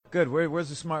Good. Where's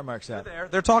the smart marks at?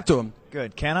 They're talk to him.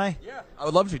 Good. Can I? Yeah, I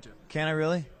would love you to. Can I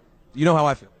really? You know how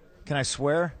I feel. Can I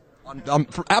swear?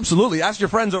 Absolutely. Ask your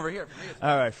friends over here.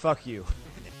 All right. Fuck you.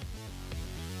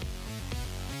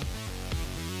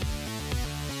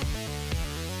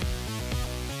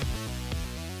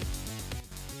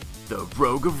 The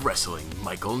Rogue of Wrestling,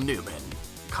 Michael Newman.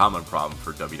 Common problem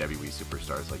for WWE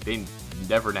superstars. Like, they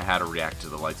never know how to react to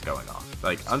the lights going off.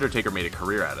 Like, Undertaker made a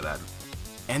career out of that.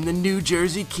 And the New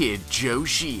Jersey Kid, Joe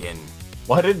Sheehan.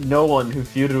 Why did no one who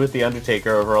feuded with The Undertaker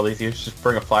over all these years just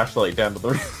bring a flashlight down to the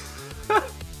ring?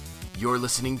 You're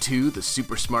listening to the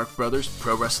Super Smart Brothers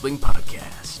Pro Wrestling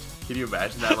Podcast. Can you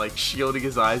imagine that, like, shielding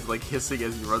his eyes, like, hissing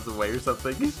as he runs away or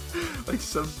something? Like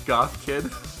some goth kid.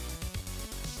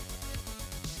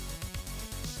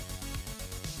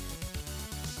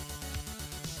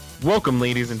 Welcome,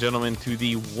 ladies and gentlemen, to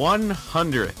the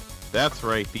 100th, that's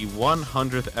right, the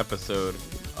 100th episode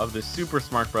of the Super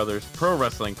Smart Brothers Pro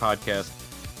Wrestling Podcast.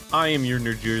 I am your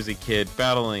New Jersey kid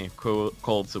battling a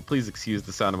cold, so please excuse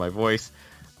the sound of my voice.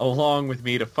 Along with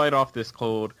me to fight off this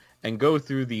cold and go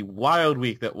through the wild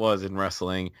week that was in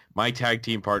wrestling, my tag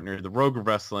team partner, the Rogue of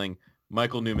Wrestling,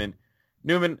 Michael Newman.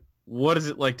 Newman, what is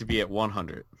it like to be at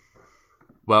 100?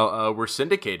 Well, we're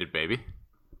syndicated, baby.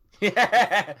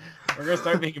 Yeah, we're gonna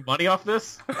start making money off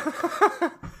this.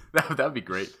 That'd be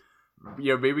great.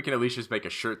 You know, maybe we can at least just make a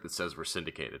shirt that says we're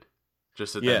syndicated,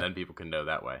 just so then people can know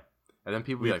that way. And then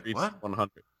people be like, "What?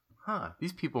 100? Huh?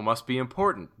 These people must be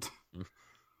important."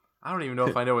 I don't even know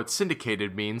if I know what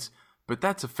syndicated means, but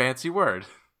that's a fancy word.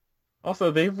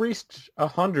 Also, they've reached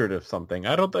 100 of something.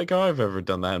 I don't think I've ever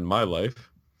done that in my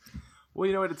life. Well,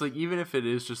 you know what? It's like, even if it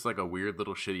is just like a weird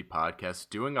little shitty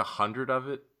podcast, doing 100 of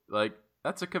it, like,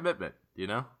 that's a commitment, you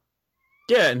know?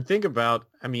 Yeah, and think about,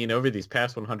 I mean, over these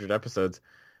past 100 episodes,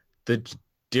 the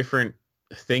different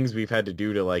things we've had to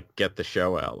do to, like, get the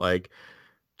show out. Like,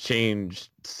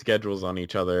 change schedules on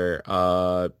each other,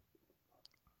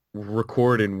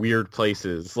 record in weird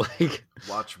places, like...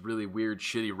 Watch really weird,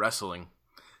 shitty wrestling.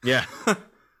 Yeah.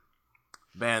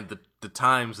 Man, the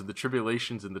times and the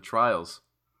tribulations and the trials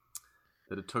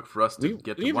that it took for us to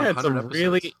get to 100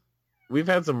 episodes. We've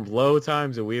had some low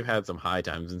times and we've had some high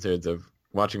times in terms of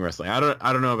watching wrestling. I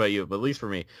don't know about you, but at least for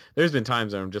me, there's been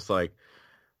times where I'm just like,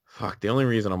 fuck, the only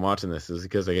reason I'm watching this is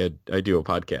because I do a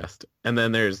podcast. And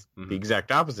then there's the exact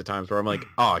opposite times where I'm like,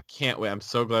 oh, I can't wait. I'm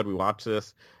so glad we watched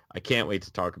this. I can't wait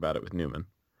to talk about it with Newman.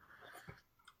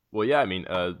 Well, yeah, I mean,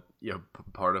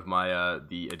 part of my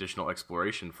the additional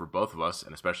exploration for both of us,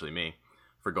 and especially me,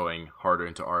 for going harder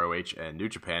into ROH and New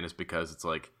Japan is because it's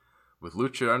like, with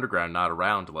Lucha Underground not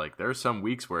around, like, there are some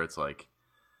weeks where it's like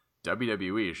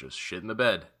WWE is just shit in the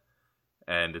bed.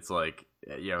 And it's like,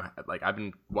 you know, like, I've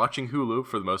been watching Hulu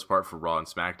for the most part for Raw and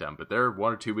SmackDown, but there are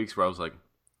 1 or 2 weeks where I was like,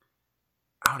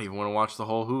 I don't even want to watch the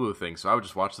whole Hulu thing, so I would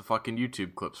just watch the fucking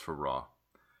YouTube clips for Raw.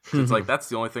 So it's like, that's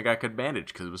the only thing I could manage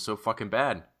because it was so fucking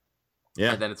bad.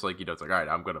 Yeah. And then it's like, you know, it's like, all right,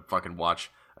 I'm going to fucking watch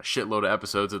a shitload of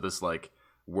episodes of this, like,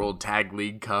 World Tag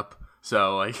League Cup.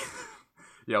 So, like,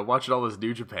 yeah, watching all this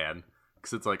New Japan.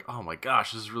 Because it's like, oh my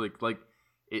gosh, this is really, like,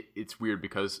 it's weird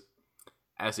because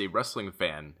as a wrestling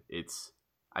fan,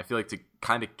 I feel like to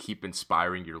kind of keep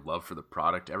inspiring your love for the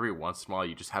product, every once in a while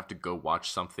you just have to go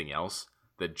watch something else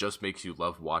that just makes you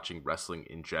love watching wrestling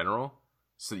in general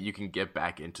so that you can get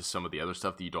back into some of the other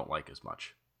stuff that you don't like as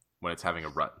much when it's having a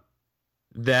rut.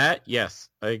 That, yes,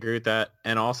 I agree with that.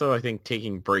 And also, I think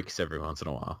taking breaks every once in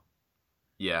a while.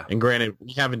 Yeah. And granted,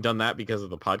 we haven't done that because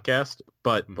of the podcast,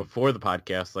 but before the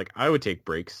podcast, like, I would take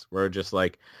breaks where just,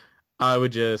 like, I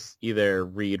would just either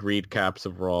read recaps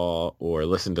of Raw or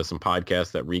listen to some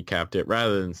podcasts that recapped it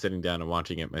rather than sitting down and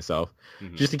watching it myself,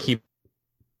 just to keep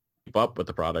up with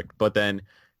the product. But then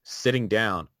sitting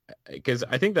down, because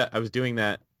I think that I was doing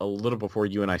that a little before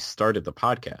you and I started the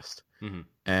podcast.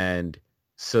 And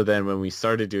so then when we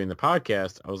started doing the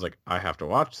podcast, I was like, I have to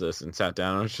watch this, and sat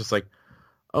down and I was just like,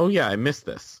 oh yeah, I missed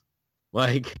this.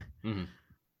 Like,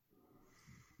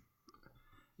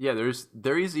 yeah,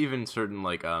 there is even certain,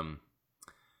 like,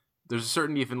 there's a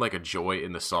certain even, like, a joy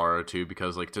in the sorrow too,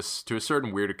 because, like, just to a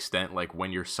certain weird extent, like,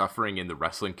 when you're suffering in the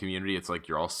wrestling community, it's like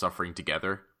you're all suffering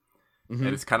together, and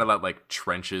it's kind of that, like,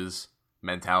 trenches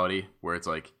mentality where it's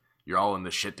like you're all in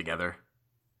this shit together.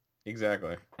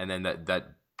 Exactly. And then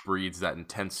that breeds that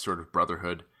intense sort of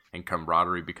brotherhood and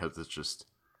camaraderie because it's just,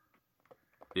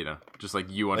 you know, just like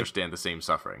you understand the same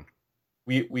suffering.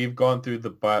 We've gone through the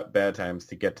bad times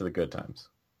to get to the good times.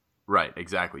 Right,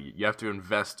 exactly. You have to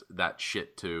invest that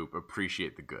shit to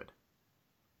appreciate the good.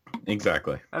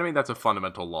 Exactly. And I mean, that's a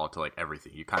fundamental law to, like,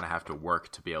 everything. You kind of have to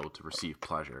work to be able to receive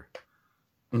pleasure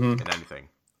in anything.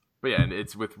 But yeah, and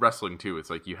it's with wrestling too. It's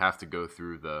like you have to go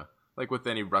through like with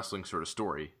any wrestling sort of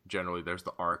story, generally there's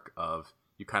the arc of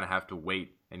you kind of have to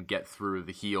wait and get through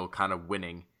the heel kind of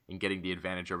winning and getting the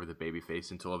advantage over the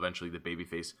babyface until eventually the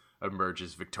babyface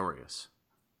emerges victorious.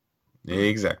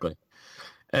 Exactly.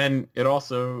 And it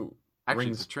also Actually,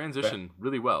 brings it's a transition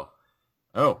really well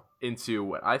into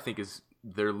what I think is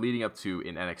they're leading up to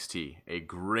in NXT, a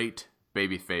great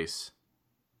babyface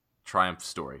triumph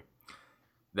story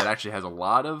that actually has a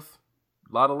lot of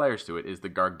layers to it, is the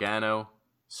Gargano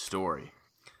story.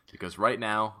 Because right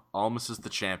now, Almas is the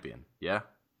champion, yeah?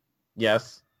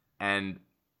 Yes. And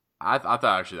I thought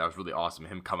actually that was really awesome,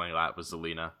 him coming out with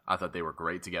Zelina. I thought they were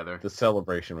great together. The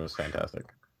celebration was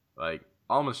fantastic. Like,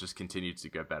 Almas just continues to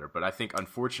get better. But I think,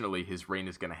 unfortunately, his reign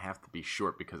is going to have to be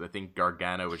short because I think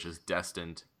Gargano is just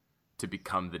destined to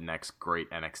become the next great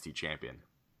NXT champion.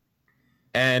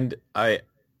 And I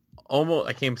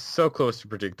came so close to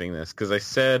predicting this because I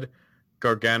said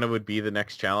Gargano would be the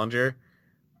next challenger.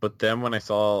 But then when I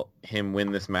saw him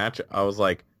win this match, I was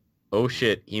like, oh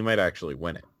shit, he might actually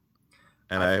win it.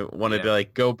 And I wanted to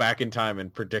like go back in time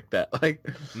and predict that. Like,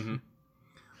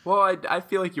 Well, I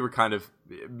feel like you were kind of,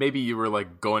 maybe you were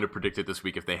like going to predict it this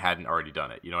week if they hadn't already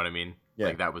done it. You know what I mean? Yeah.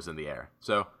 Like that was in the air.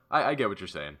 So I get what you're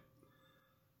saying.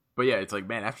 But yeah, it's like,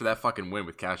 man, after that fucking win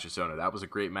with Cassius Ohno, that was a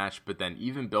great match. But then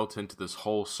even built into this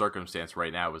whole circumstance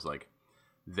right now was like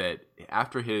that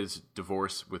after his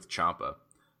divorce with Ciampa,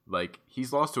 like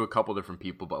he's lost to a couple different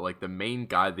people, but like the main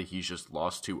guy that he's just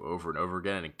lost to over and over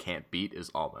again and can't beat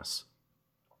is Almas.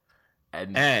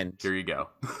 And here you go.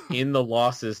 in the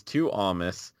losses to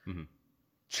Almas,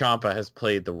 Ciampa has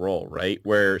played the role, right?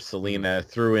 Where Selena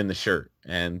threw in the shirt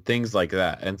and things like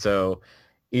that. And so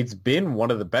it's been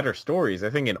one of the better stories, I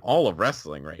think, in all of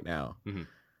wrestling right now.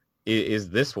 Is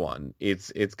this one.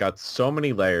 It's got so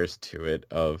many layers to it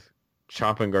of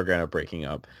Ciampa and Gargano breaking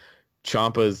up.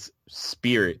 Ciampa's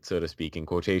spirit, so to speak, in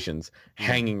quotations,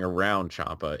 hanging around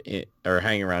Ciampa or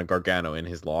hanging around Gargano in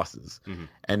his losses.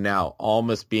 And now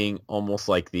Almas being almost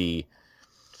like the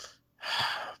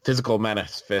physical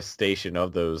manifestation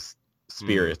of those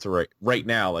spirits right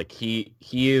now. Like he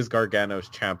is Gargano's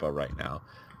Ciampa right now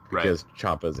because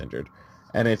Ciampa's injured.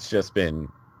 And it's just been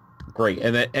great.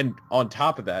 And on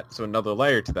top of that, so another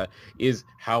layer to that is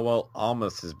how well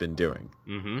Almas has been doing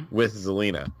with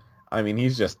Zelina. I mean,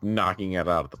 he's just knocking it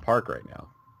out of the park right now.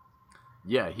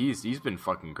 Yeah, he's been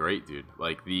fucking great, dude.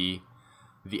 Like the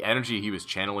energy he was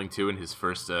channeling to in his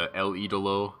first El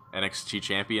Idolo NXT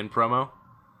champion promo.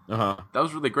 That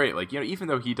was really great. Like, you know, even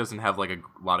though he doesn't have like a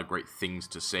lot of great things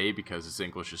to say because his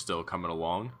English is still coming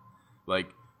along, like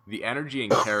the energy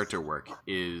and character work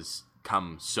is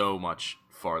come so much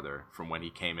farther from when he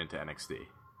came into NXT.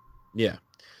 Yeah.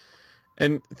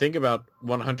 And think about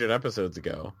 100 episodes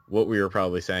ago, what we were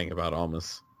probably saying about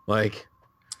Almas. Like,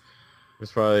 it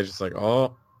was probably just like,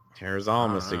 oh, here's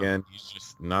Almas again. He's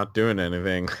just not doing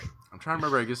anything. I'm trying to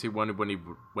remember, I guess he wanted when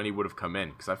he would have come in.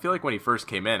 Because I feel like when he first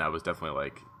came in, I was definitely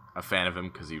like a fan of him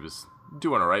because he was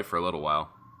doing all right for a little while.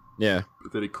 Yeah.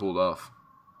 But then he cooled off.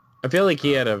 I feel like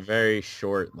he had a very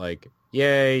short, like,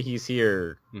 yay, he's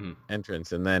here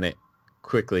entrance. And then it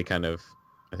quickly kind of,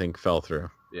 I think, fell through.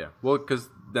 Yeah, well, because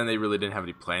then they really didn't have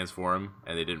any plans for him,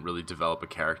 and they didn't really develop a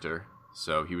character,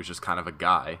 so he was just kind of a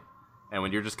guy. And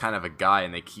when you're just kind of a guy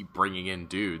and they keep bringing in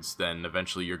dudes, then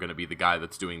eventually you're going to be the guy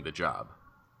that's doing the job.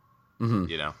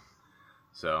 You know?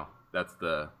 So that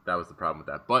was the problem with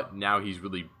that. But now he's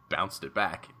really bounced it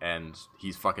back, and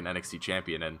he's fucking NXT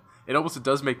champion, and it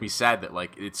does make me sad that,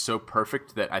 like, it's so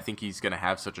perfect that I think he's going to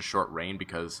have such a short reign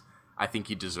because I think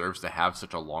he deserves to have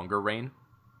such a longer reign.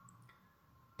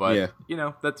 But, you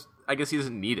know, I guess he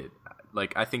doesn't need it.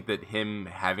 Like, I think that him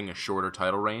having a shorter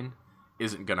title reign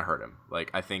isn't going to hurt him.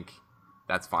 Like, I think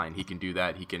that's fine. He can do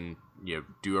that. He can, you know,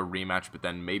 do a rematch, but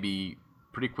then maybe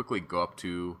pretty quickly go up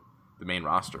to the main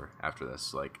roster after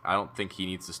this. Like, I don't think he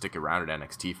needs to stick around at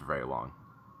NXT for very long.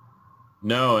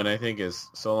 No, and I think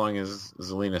so long as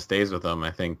Zelina stays with him, I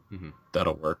think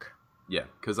that'll work. Yeah,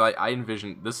 because I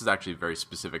envision, this is actually a very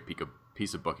specific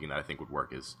piece of booking that I think would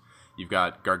work is, you've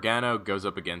got Gargano goes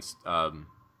up against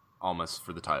Almas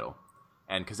for the title.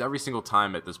 And because every single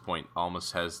time at this point,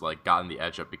 Almas has like gotten the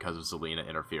edge up because of Zelina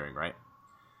interfering, right?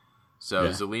 So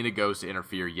Zelina goes to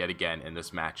interfere yet again in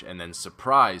this match. And then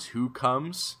surprise, who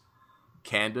comes?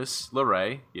 Candice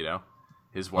LeRae, you know,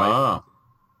 his wife,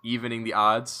 evening the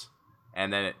odds.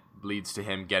 And then it leads to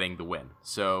him getting the win.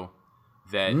 So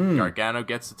then Gargano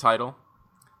gets the title.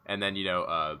 And then, you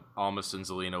know, Almas and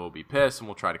Zelina will be pissed and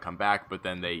will try to come back, but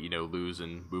then they, you know, lose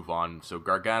and move on. So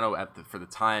Gargano, for the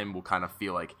time, will kind of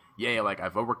feel like, yeah, like,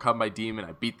 I've overcome my demon.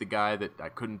 I beat the guy that I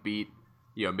couldn't beat.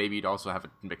 Maybe you'd also have a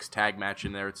mixed tag match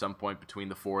in there at some point between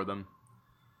the four of them.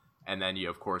 And then,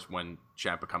 of course, when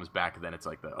Ciampa comes back, then it's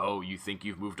like oh, you think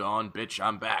you've moved on? Bitch,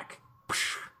 I'm back.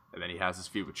 And then he has his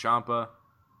feud with Ciampa.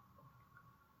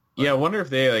 Yeah, I wonder if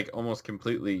they like almost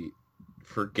completely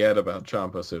forget about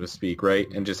Ciampa, so to speak, right?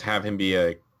 And just have him be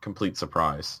a complete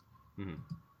surprise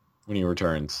when he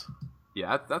returns.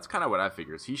 Yeah, that's kind of what I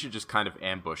figure. Is he should just kind of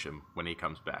ambush him when he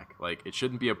comes back. Like, it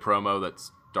shouldn't be a promo that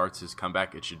starts his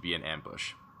comeback. It should be an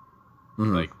ambush.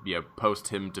 Like, post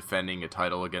him defending a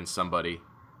title against somebody,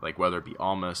 like whether it be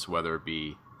Almas, whether it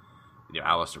be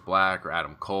Aleister Black or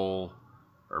Adam Cole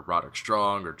or Roderick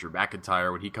Strong or Drew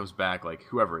McIntyre when he comes back, like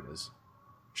whoever it is.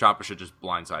 Ciampa should just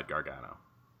blindside Gargano.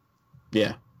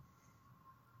 Yeah.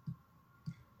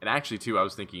 And actually, too, I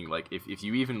was thinking, like, if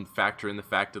you even factor in the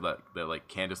fact that like,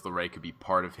 Candice LeRae could be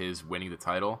part of his winning the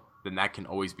title, then that can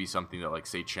always be something that, like,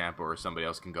 say, Ciampa or somebody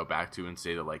else can go back to and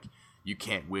say that, like, you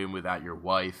can't win without your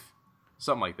wife.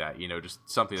 Something like that, just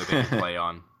something that they can play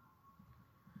on.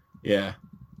 Yeah.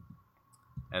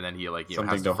 And then he, like, something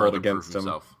has to to hold further prove against him.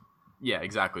 himself. Yeah,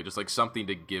 exactly. Just, like, something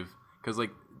to give. Because,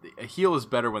 like, a heel is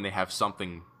better when they have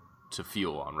something to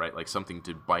feel on, right? Like, something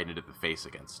to bite into the face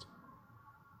against.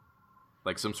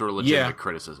 Like some sort of legitimate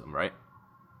criticism, right?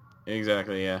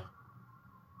 Exactly, yeah.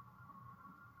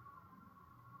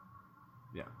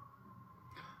 Yeah.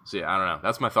 So, yeah, I don't know.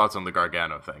 That's my thoughts on the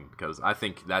Gargano thing, because I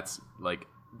think that's, like,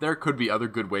 there could be other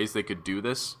good ways they could do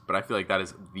this, but I feel like that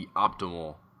is the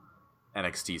optimal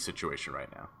NXT situation right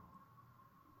now.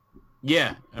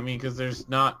 Yeah, I mean, because there's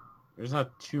not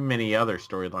too many other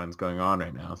storylines going on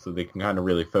right now, so they can kind of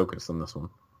really focus on this one.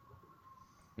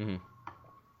 Mm-hmm.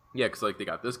 Yeah, because, like, they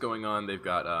got this going on. They've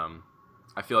got,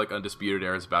 I feel like Undisputed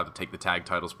Era is about to take the tag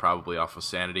titles probably off of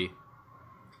Sanity.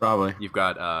 Probably. You've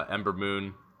got Ember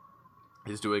Moon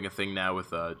is doing a thing now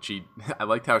with, I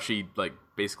liked how she, like,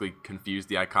 basically confused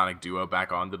the Iconic Duo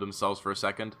back onto themselves for a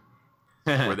second.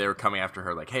 Where they were coming after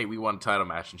her, like, hey, we want a title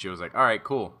match. And she was like, all right,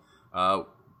 cool.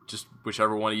 Just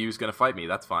whichever one of you is going to fight me,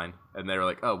 that's fine. And they were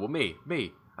like, oh, well, me.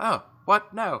 Oh,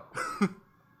 what? No.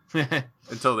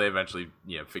 Until they eventually,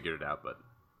 figured it out, but...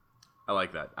 I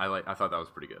like that. I thought that was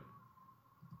pretty good.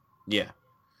 Yeah.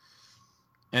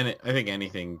 And I think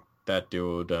anything that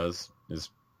duo does is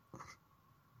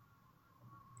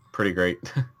pretty great.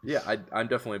 Yeah, I'm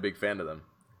definitely a big fan of them.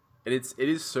 And it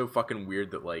is so fucking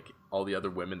weird that, like, all the other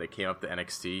women that came up to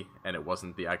NXT and it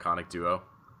wasn't the Iconic Duo.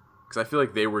 Because I feel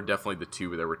like they were definitely the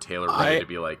two that were tailor-made to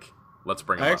be like, let's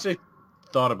bring them I up. actually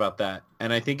thought about that.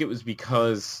 And I think it was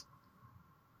because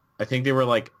I think they were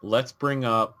like, let's bring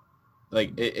up,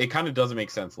 like, it kind of doesn't make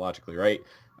sense logically, right?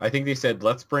 I think they said,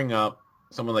 let's bring up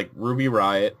someone like Ruby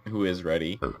Riott, who is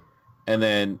ready, and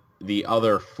then the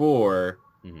other four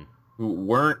who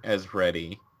weren't as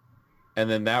ready, and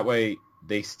then that way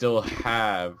they still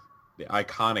have the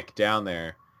Iconic down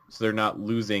there, so they're not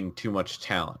losing too much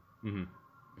talent,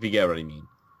 if you get what I mean.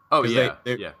 Oh, yeah,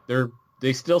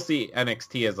 They still see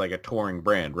NXT as like a touring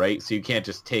brand, right? So you can't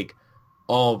just take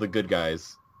all the good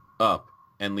guys up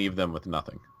and leave them with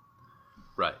nothing.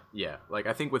 Right, yeah. Like,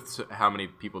 I think with how many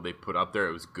people they put up there,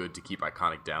 it was good to keep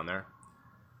Iconic down there.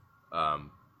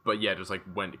 But yeah, just like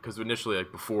because initially,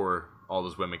 like, before all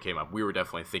those women came up, we were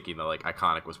definitely thinking that, like,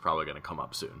 Iconic was probably going to come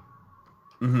up soon.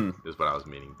 Is what I was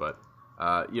meaning. But,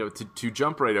 to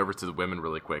jump right over to the women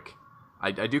really quick,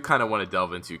 I do kind of want to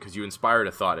delve into, because you inspired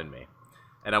a thought in me.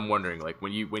 And I'm wondering, like,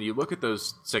 when you look at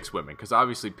those 6 women, because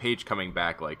obviously Paige coming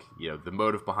back, like, the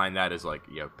motive behind that is, like,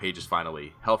 Paige is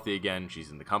finally healthy again. She's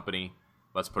in the company.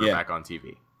 Let's put her back on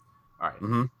TV. All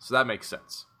right. So that makes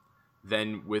sense.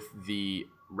 Then with the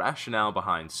rationale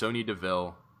behind Sonya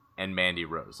Deville and Mandy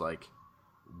Rose, like,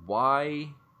 why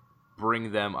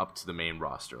bring them up to the main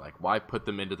roster? Like, why put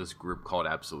them into this group called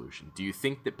Absolution? Do you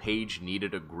think that Paige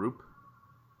needed a group?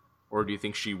 Or do you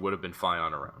think she would have been fine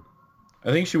on her own?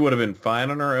 I think she would have been fine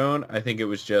on her own. I think it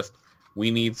was just,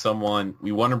 we need someone,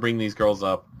 we want to bring these girls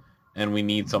up, and we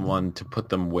need someone to put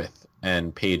them with.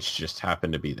 And Paige just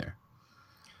happened to be there.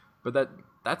 But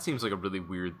that seems like a really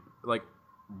weird, like,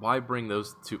 why bring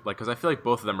those two? Like, because I feel like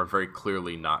both of them are very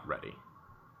clearly not ready.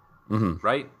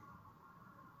 Right?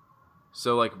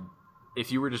 So, like,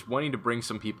 if you were just wanting to bring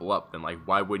some people up, then, like,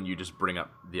 why wouldn't you just bring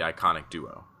up the Iconic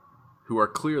Duo, who are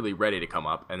clearly ready to come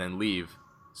up, and then leave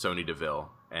Sonya Deville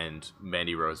and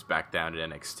Mandy Rose back down at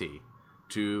NXT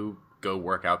to go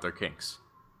work out their kinks?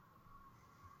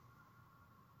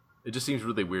 It just seems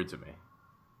really weird to me.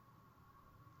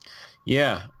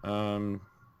 Yeah.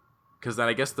 Because then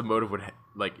I guess the motive would,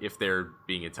 like, if they're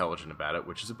being intelligent about it,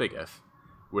 which is a big if,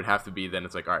 would have to be then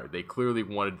it's like, all right, they clearly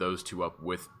wanted those two up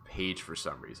with Paige for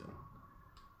some reason.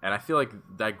 And I feel like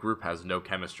that group has no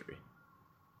chemistry.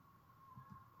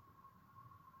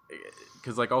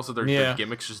 because like also their Yeah.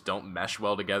 gimmicks just don't mesh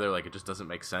well together. Like it just doesn't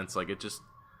make sense. Like it just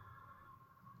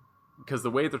because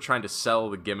the way they're trying to sell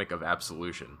the gimmick of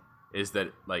Absolution is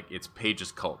that like it's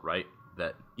Paige's cult, right?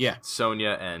 That Yeah.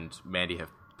 Sonya and Mandy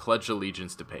have pledged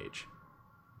allegiance to Paige,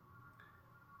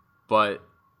 but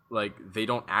like they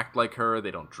don't act like her,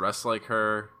 they don't dress like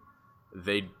her.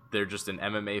 They're just an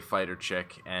MMA fighter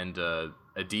chick and a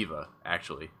diva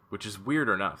actually, which is weird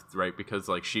enough, right? Because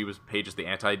like Paige is the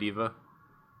anti-diva.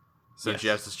 So she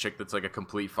has this chick that's like a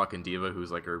complete fucking diva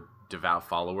who's like her devout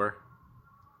follower.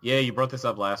 Yeah, you brought this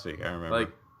up last week, I remember.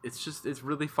 Like, it's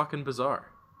really fucking bizarre.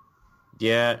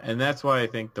 Yeah, and that's why I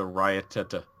think the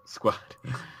Riotetta squad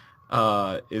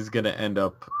is going to end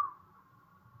up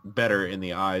better in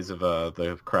the eyes of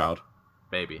the crowd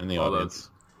Maybe. and the Although, audience.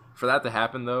 for that to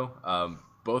happen, though,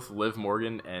 both Liv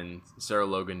Morgan and Sarah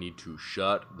Logan need to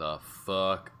shut the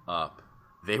fuck up.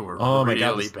 They were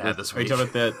really bad this Are you week. talking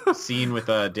about that scene with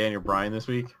Daniel Bryan this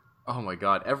week? Oh my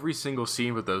god, every single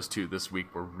scene with those two this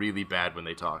week were really bad when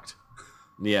they talked.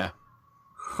 Yeah.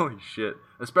 Holy shit.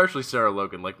 Especially Sarah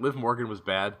Logan. Like, Liv Morgan was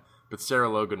bad, but Sarah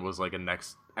Logan was like a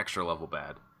next extra level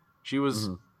bad. She was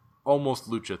almost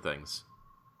Lucha Things.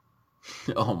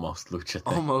 Almost Lucha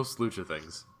thing. Almost Lucha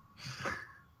Things.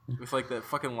 With like the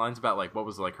fucking lines about like, what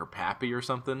was it, like her pappy or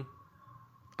something?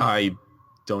 I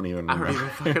don't even I remember. don't even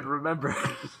fucking remember.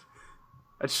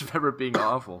 I just remember it being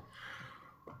awful.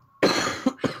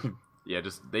 Yeah,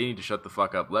 just they need to shut the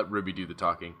fuck up. Let Ruby do the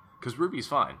talking, because Ruby's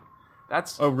fine.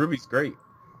 That's Oh, Ruby's great.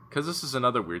 because this is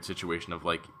another weird situation of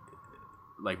like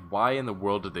why in the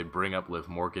world did they bring up Liv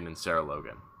Morgan and Sarah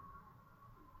Logan?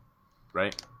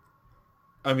 Right?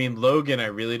 I mean, Logan, I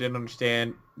really didn't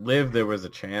understand. Liv, there was a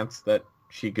chance that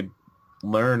she could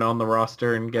learn on the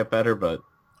roster and get better, but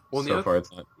Well, the so other- far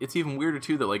it's not. It's even weirder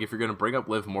too that like if you're gonna bring up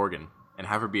Liv Morgan and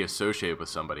have her be associated with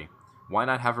somebody, why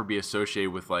not have her be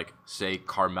associated with like say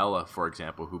Carmella, for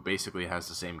example, who basically has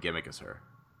the same gimmick as her?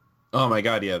 Oh my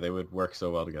god, yeah, they would work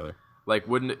so well together. Like,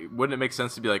 wouldn't it make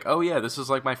sense to be like, oh yeah, this is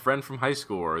like my friend from high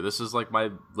school, or this is like my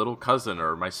little cousin,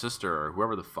 or my sister, or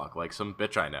whoever the fuck, like some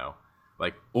bitch I know.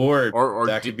 Like, Or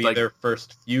that do- could be like- their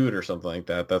first feud or something like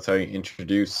that. That's how you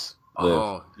introduce Liv.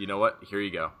 oh, you know what? Here you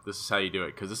go. This is how you do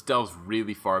it, because this delves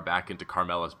really far back into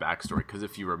Carmella's backstory. Because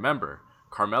if you remember,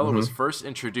 Carmella was first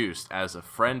introduced as a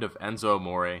friend of Enzo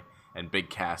Amore and Big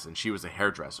Cass, and she was a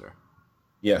hairdresser.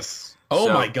 Yes. Oh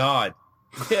So- my god.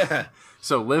 Yeah.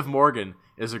 So Liv Morgan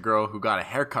is a girl who got a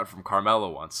haircut from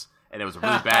Carmella once, and it was a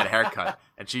really bad haircut,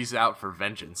 and she's out for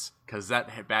vengeance because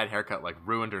that bad haircut like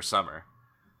ruined her summer.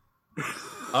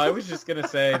 I was just gonna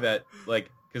say that, like,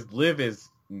 because Liv is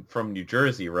from New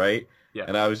Jersey, right? Yeah.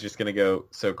 And I was just gonna go.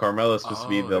 So Carmella's supposed to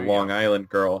be Oh, the there you Long go. Island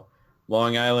girl.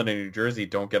 Long Island and New Jersey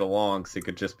don't get along, so it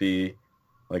could just be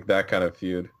like that kind of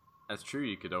feud. That's true.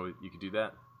 You could do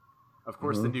that. Of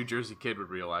course, the New Jersey kid would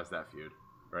realize that feud,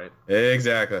 right?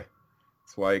 Exactly.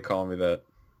 That's why you call me that.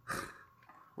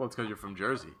 Well, it's because you're from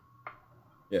Jersey.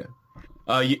 Yeah.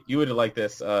 You would like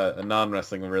this, a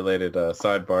non-wrestling related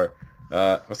sidebar.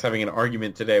 I was having an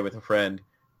argument today with a friend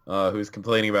who's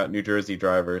complaining about New Jersey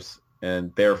drivers,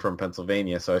 and they're from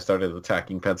Pennsylvania, so I started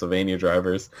attacking Pennsylvania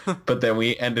drivers. But then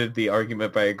we ended the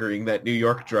argument by agreeing that New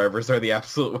York drivers are the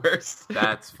absolute worst.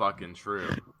 That's fucking true.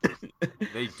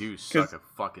 They do suck a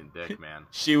fucking dick, man.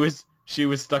 She was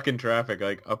stuck in traffic,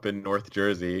 like, up in North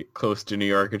Jersey, close to New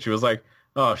York, and she was like,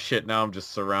 oh shit, now I'm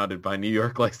just surrounded by New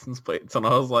York license plates. And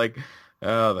I was like,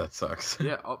 oh, that sucks.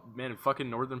 Yeah, man, in fucking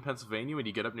northern Pennsylvania, when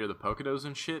you get up near the Poconos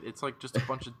and shit, it's like just a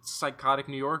bunch of psychotic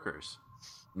New Yorkers.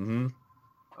 Mm-hmm.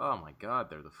 Oh my god,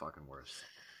 they're the fucking worst.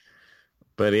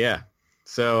 But yeah.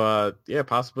 So, yeah,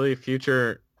 possibly a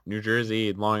future New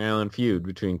Jersey Long Island feud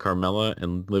between Carmella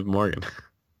and Liv Morgan.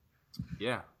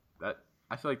 Yeah,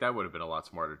 I feel like that would have been a lot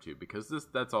smarter too, because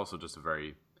that's also just a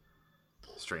very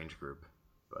strange group.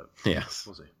 But Yes.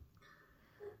 we'll see.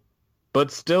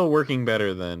 But still working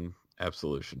better than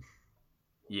Absolution.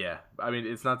 Yeah, I mean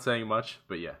it's not saying much,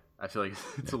 but yeah, I feel like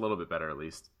it's a little bit better at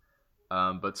least.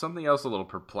 But something else a little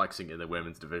perplexing in the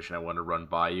women's division I want to run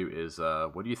by you is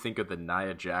what do you think of the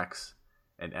Nia Jax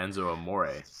and Enzo Amore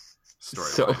storyline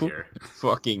So here?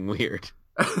 fucking weird.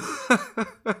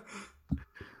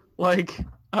 Like,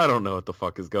 I don't know what the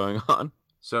fuck is going on.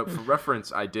 So for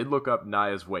reference, I did look up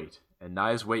Nia's weight, and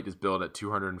Nia's weight is billed at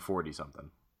 240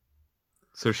 something.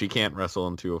 So she can't wrestle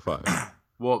in 205.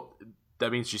 Well,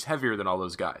 that means she's heavier than all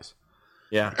those guys,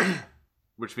 Yeah.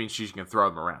 which means she can throw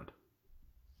them around.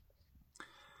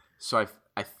 So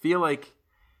I feel like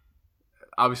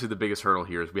obviously the biggest hurdle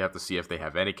here is we have to see if they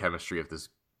have any chemistry, if this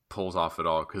pulls off at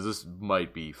all, because this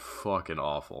might be fucking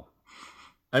awful.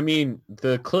 I mean,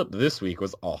 the clip this week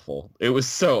was awful. It was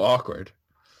so awkward.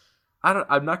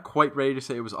 I'm not quite ready to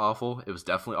say it was awful. It was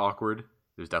definitely awkward.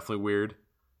 It was definitely weird.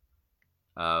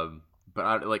 But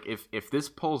if this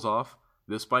pulls off,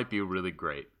 this might be really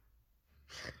great.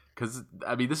 Because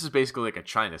I mean, this is basically like a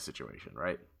China situation,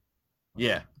 right?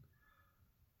 Yeah.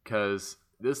 Because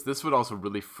this would also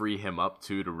really free him up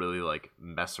too, to really like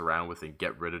mess around with and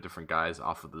get rid of different guys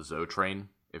off of the Zoe train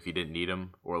if he didn't need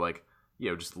them, or like, you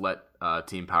know, just let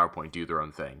Team PowerPoint do their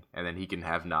own thing, and then he can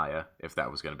have Naya if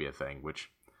that was going to be a thing. Which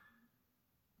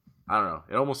I don't know.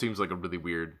 It almost seems like a really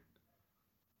weird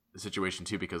situation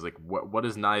too, because like what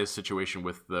is Naya's situation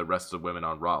with the rest of the women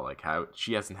on Raw? Like, how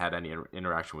she hasn't had any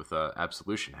interaction with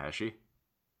Absolution, has she?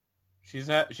 She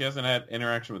hasn't had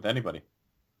interaction with anybody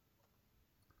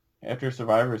after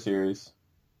Survivor Series.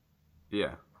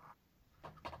 Yeah.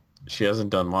 She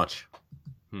hasn't done much.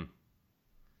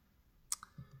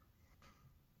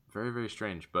 Very, very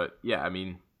strange. But yeah, I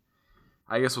mean,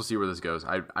 I guess we'll see where this goes.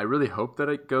 I really hope that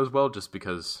it goes well, just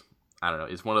because, I don't know,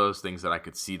 it's one of those things that I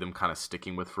could see them kind of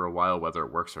sticking with for a while, whether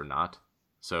it works or not.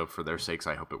 So for their sakes,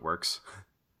 I hope it works.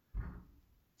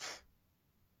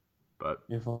 But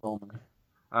If only.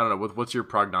 I don't know. What's your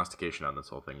prognostication on this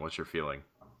whole thing? What's your feeling?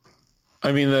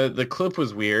 I mean, the clip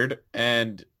was weird,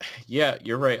 and yeah,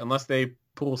 you're right. Unless they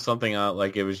pull something out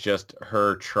like it was just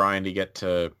her trying to get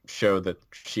to show that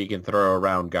she can throw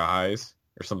around guys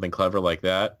or something clever like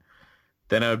that,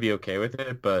 then I would be okay with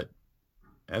it. But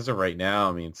as of right now,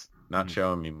 I mean, it's not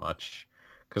showing me much,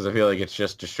 because I feel like it's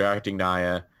just distracting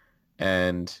Naya.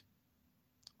 And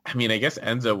I mean, I guess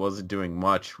Enzo wasn't doing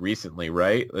much recently,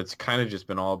 right? It's kind of just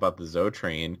been all about the Zoe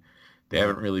train. They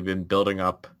haven't really been building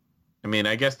up. I mean,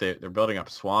 I guess they're building up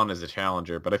Swan as a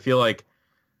challenger, but I feel like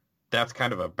that's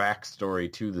kind of a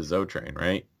backstory to the Zoe train,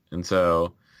 right? And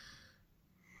so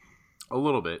A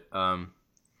little bit.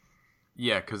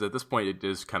 Yeah, because at this point it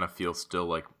does kind of feel still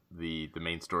like the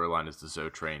main storyline is the Zoe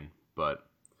train, but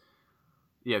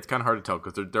yeah, it's kind of hard to tell,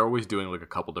 because they're always doing like a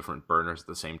couple different burners at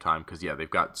the same time. Because yeah, they've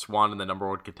got Swan in the number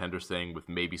one contenders thing, with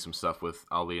maybe some stuff with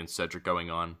Ali and Cedric going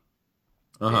on.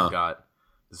 They've got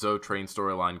the Zoe train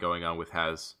storyline going on, with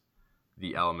has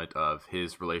the element of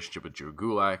his relationship with Drew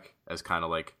Gulak as kind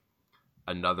of like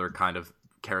another kind of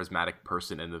charismatic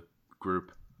person in the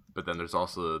group. But then there's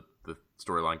also the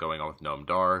storyline going on with Noam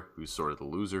Dar, who's sort of the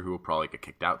loser who will probably get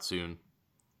kicked out soon.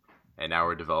 And now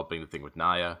we're developing the thing with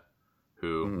Naya,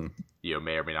 who you know,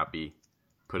 may or may not be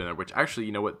put in there. Which actually,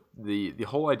 you know what, the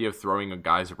whole idea of throwing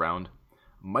guys around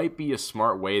might be a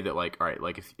smart way. That like, all right,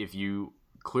 like if you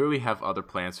clearly have other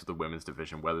plans for the women's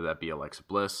division, whether that be Alexa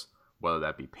Bliss, whether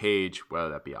that be Paige, whether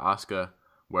that be Asuka,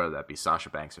 whether that be Sasha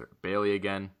Banks or Bayley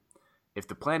again, if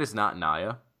the plan is not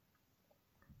Naya,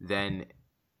 then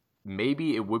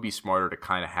maybe it would be smarter to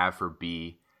kind of have her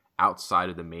be outside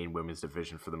of the main women's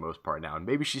division for the most part now. And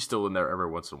maybe she's still in there every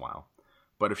once in a while.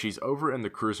 But if she's over in the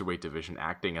cruiserweight division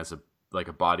acting as a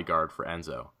bodyguard for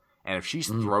Enzo, and if she's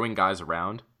throwing guys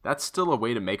around, that's still a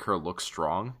way to make her look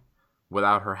strong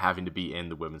without her having to be in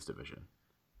the women's division.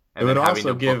 And it would then having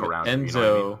also to give book around her, Enzo. you know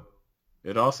what I mean?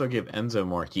 It'd also give Enzo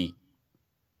more heat,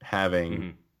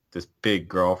 having this big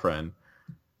girlfriend.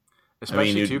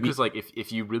 Especially too, because like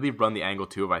if you really run the angle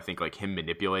too of, I think, like him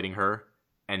manipulating her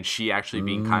and she actually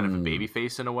being kind of a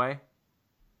babyface in a way,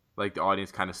 like the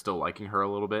audience kind of still liking her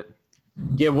a little bit.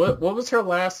 Yeah, what was her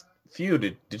last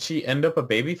feud? Did she end up a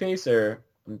babyface, or?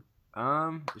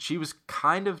 She was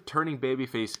kind of turning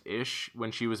babyface-ish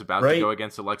when she was about Right. to go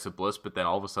against Alexa Bliss, but then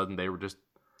all of a sudden they were just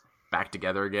back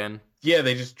together again. Yeah,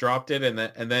 they just dropped it, and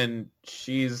then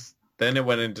it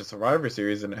went into Survivor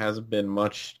Series, and it hasn't been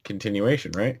much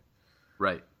continuation, right?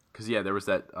 Right. Because, yeah, there was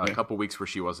that couple weeks where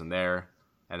she wasn't there,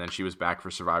 and then she was back for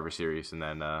Survivor Series, and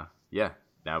then,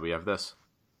 now we have this.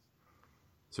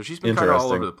 So she's been kind of all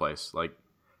Interesting. over the place. Like,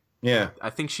 Yeah. I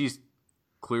think she's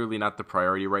clearly not the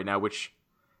priority right now, which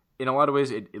in a lot of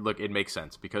ways, it makes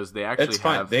sense, because they actually It's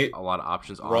fine. have They- a lot of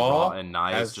options on Raw Raw, and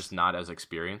Nia's has- just not as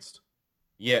experienced.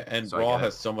 Yeah, and So I Raw get it.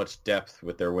 has so much depth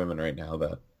with their women right now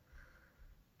that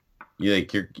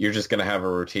you're just gonna have a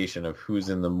rotation of who's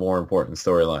in the more important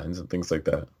storylines and things like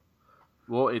that.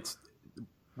 Well, it's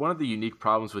one of the unique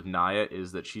problems with Nia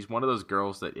is that she's one of those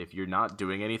girls that if you're not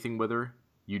doing anything with her,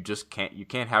 you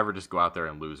can't have her just go out there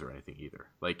and lose or anything either.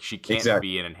 Like, she can't Exactly.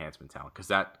 be an enhancement talent, because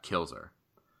that kills her.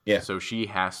 Yeah. So she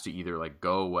has to either like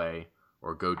go away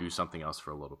or go do something else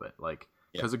for a little bit. Like,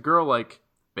 Yeah. because a girl like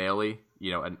Bayley,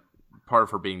 you know, and part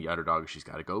of her being the underdog, she's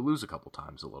got to go lose a couple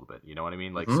times a little bit. You know what I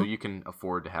mean? Like, so you can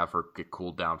afford to have her get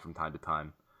cooled down from time to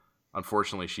time.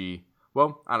 Unfortunately, I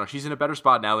don't know, she's in a better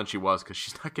spot now than she was, because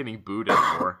she's not getting booed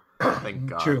anymore. Thank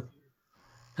God. True.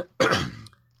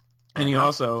 And you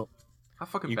also How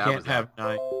fucking you bad can't was that? have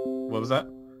Nia. What was that?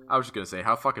 I was just gonna say,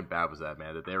 how fucking bad was that,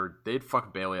 man? That they'd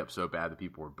fuck Bailey up so bad that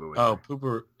people were booing Oh, her.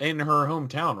 Pooper in her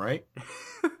hometown, right?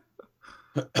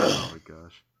 Oh my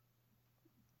gosh.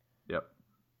 Yep.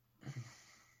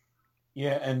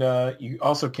 Yeah, and you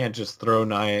also can't just throw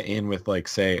Nia in with, like,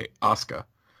 say, Asuka,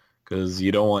 because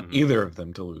you don't want either of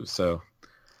them to lose. So,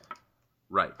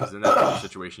 Right, because in that kind of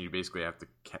situation, you basically have to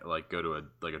like go to a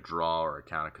draw or a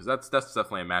counter, because that's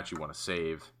definitely a match you want to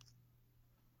save.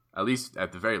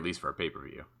 At the very least, for a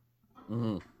pay-per-view.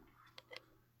 mm-hmm.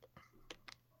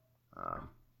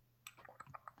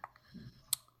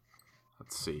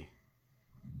 Let's see.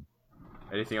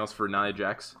 Anything else for Nia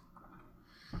Jax?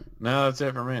 No, that's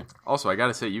it for me. Also, I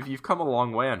gotta say, you've come a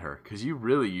long way on her, because you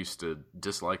really used to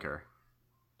dislike her.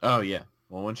 Oh yeah.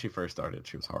 Well, when she first started,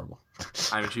 she was horrible.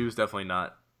 I mean, she was definitely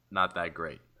not that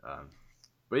great.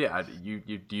 But yeah,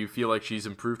 do you feel like she's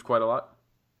improved quite a lot?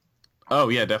 Oh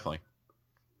yeah, definitely.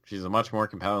 She's a much more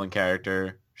compelling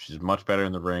character. She's much better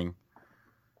in the ring.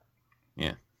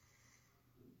 Yeah.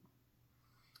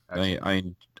 I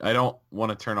don't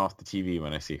want to turn off the TV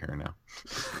when I see her now.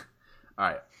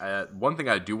 All right. One thing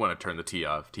I do want to turn the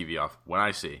TV off when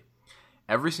I see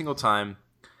every single time.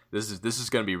 This is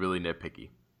going to be really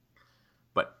nitpicky,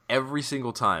 but every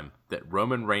single time that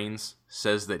Roman Reigns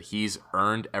says that he's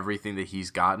earned everything that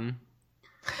he's gotten,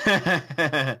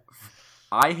 I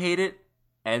hate it,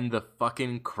 and the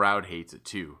fucking crowd hates it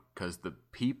too, because the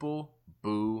people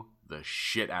boo the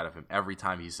shit out of him every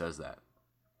time he says that.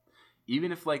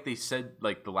 Even if, like, they said,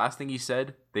 like, the last thing he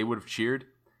said, they would have cheered,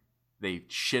 they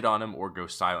shit on him or go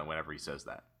silent whenever he says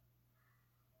that.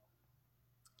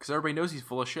 Because everybody knows he's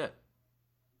full of shit.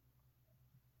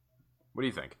 What do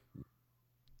you think?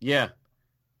 Yeah.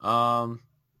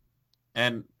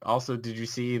 And also, did you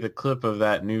see the clip of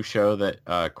that new show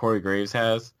that Corey Graves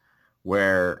has,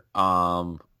 where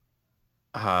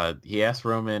he asked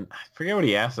Roman, I forget what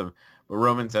he asked him, but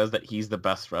Roman says that he's the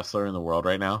best wrestler in the world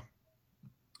right now.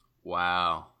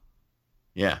 Wow.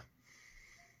 Yeah.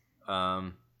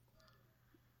 You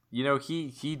know,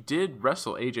 he did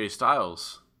wrestle AJ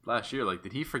Styles last year. Like,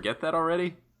 did he forget that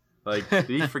already? Like, did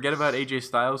he forget about AJ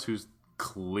Styles, who's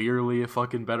clearly a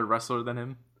fucking better wrestler than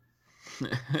him?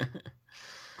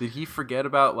 Did he forget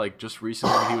about, like, just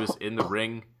recently when he was in the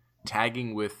ring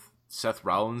tagging with Seth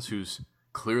Rollins, who's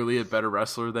clearly a better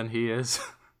wrestler than he is?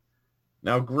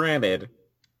 Now, granted,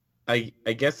 I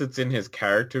guess it's in his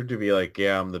character to be like,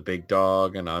 yeah, I'm the big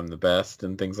dog and I'm the best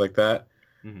and things like that.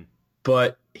 Mm-hmm.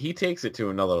 But he takes it to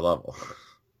another level.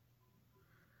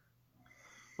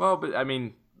 Well, but I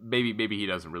mean, maybe he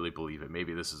doesn't really believe it.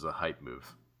 Maybe this is a hype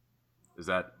move. Is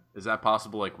that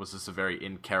possible? Like, was this a very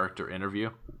in-character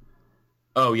interview?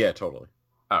 Oh yeah, totally.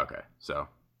 Oh, okay, so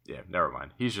yeah, never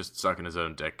mind. He's just sucking his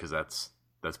own dick because that's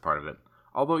part of it.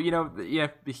 Although, you know, yeah,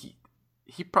 he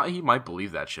might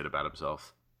believe that shit about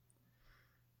himself.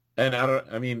 And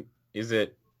is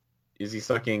he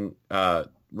sucking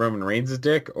Roman Reigns'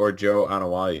 dick or Joe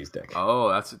Anawali's dick? Oh,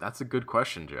 that's a good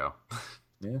question, Joe.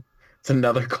 Yeah. It's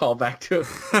another callback to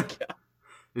it.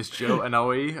 Is Joe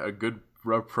Anoa'i a good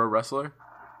pro wrestler?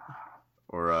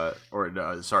 Or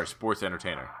sports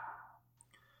entertainer?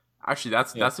 Actually,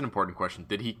 that's an important question.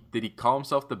 Did he call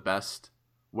himself the best?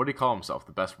 What did he call himself?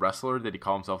 The best wrestler? Did he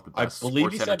call himself the best I believe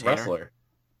sports he said entertainer? wrestler.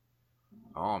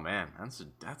 Oh man,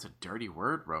 that's a dirty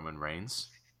word, Roman Reigns.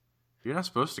 You're not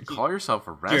supposed to call yourself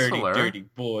a wrestler. Dirty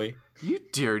boy. You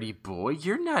dirty boy.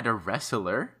 You're not a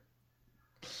wrestler.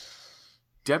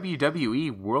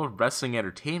 WWE World Wrestling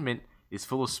Entertainment is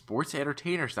full of sports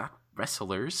entertainers, not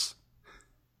wrestlers.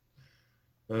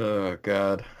 Oh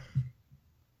God.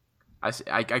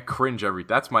 I cringe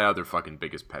that's my other fucking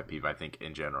biggest pet peeve, I think,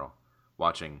 in general.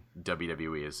 Watching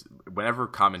WWE is whenever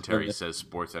commentary says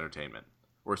sports entertainment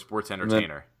or sports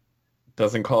entertainer.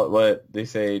 Doesn't call it what they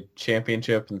say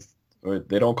championship, or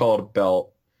they don't call it a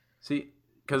belt. See,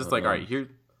 because it's like, all right,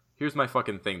 here's my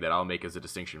fucking thing that I'll make as a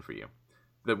distinction for you.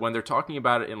 That when they're talking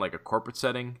about it in like a corporate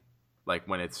setting, like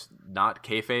when it's not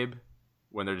kayfabe,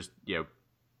 when they're just, you know,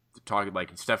 talking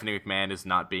like Stephanie McMahon is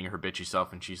not being her bitchy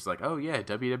self and she's like, oh yeah,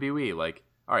 WWE, like,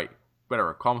 all right,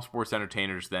 whatever, call them sports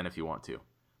entertainers then if you want to.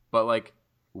 But like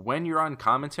when you're on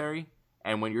commentary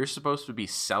and when you're supposed to be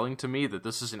selling to me that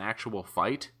this is an actual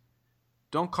fight,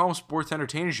 don't call them sports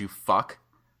entertainers, you fuck.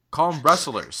 Call them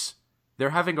wrestlers. They're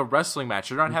having a wrestling match.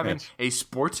 They're not having a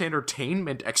sports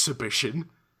entertainment exhibition.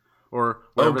 Or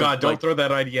oh God, don't throw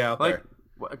that idea out there.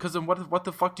 Because then what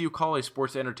the fuck do you call a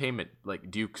sports entertainment? Like,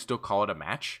 do you still call it a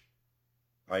match?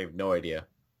 I have no idea.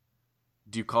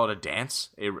 Do you call it a dance?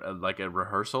 Like a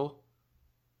rehearsal?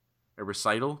 A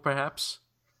recital, perhaps?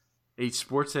 A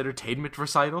sports entertainment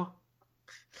recital?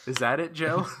 Is that it,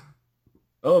 Joe?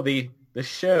 Oh, the the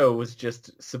show was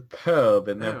just superb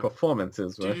in their Yeah.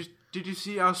 performances. Right? Did you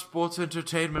see our sports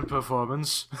entertainment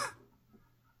performance?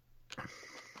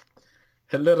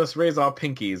 Let us raise our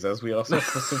pinkies as we are so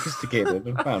sophisticated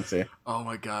and fancy. Oh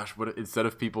my gosh! What instead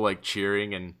of people like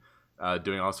cheering and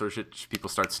doing all sorts of shit, just people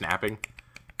start snapping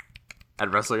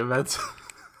at wrestling events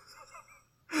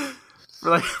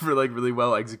for really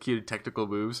well executed technical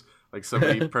moves. Like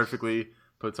somebody perfectly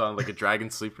puts on like a dragon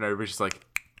sleep and everybody's just like.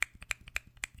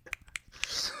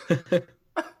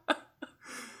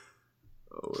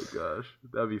 Oh my gosh,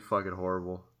 that'd be fucking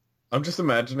horrible. I'm just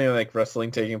imagining like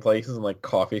wrestling taking place in like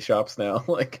coffee shops now.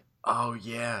 Like, Oh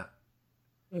yeah,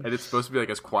 and it's supposed to be like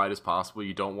as quiet as possible.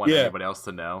 You don't want Yeah. anybody else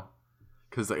to know,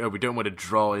 because like, oh, we don't want to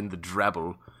draw in the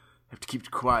drabble. Have to keep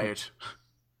it quiet.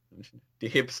 the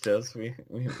hipsters,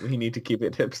 we need to keep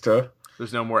it hipster.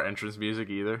 There's no more entrance music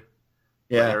either.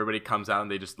 Yeah. Like, everybody comes out and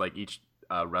they just like each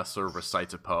wrestler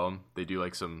recites a poem. They do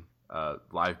like some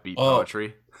live beat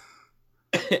poetry.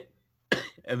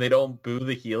 And they don't boo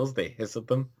the heels; they hiss at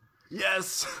them.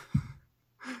 Yes.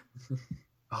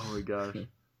 Oh my gosh.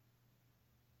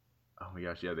 Oh my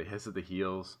gosh. Yeah, they hiss at the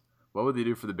heels. What would they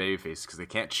do for the baby faces? Because they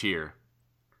can't cheer,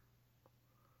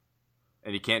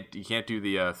 and you can't do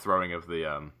the throwing of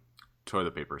the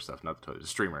toilet paper stuff. Not the toilet, the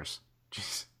streamers.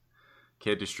 Jeez.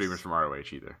 Can't do streamers from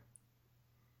ROH either.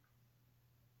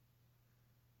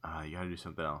 You gotta do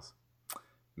something else.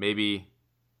 Maybe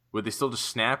would they still just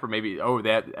snap, or maybe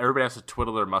everybody has to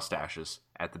twiddle their mustaches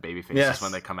at the baby faces Yes.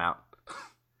 when they come out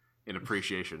in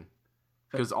appreciation,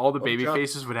 because all the baby John-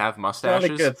 faces would have Jolly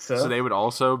mustaches, good, sir. so they would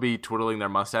also be twiddling their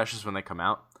mustaches when they come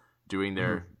out doing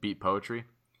their beat poetry,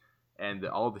 and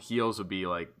all the heels would be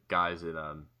like guys in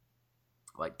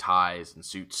like ties and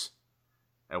suits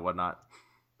and whatnot.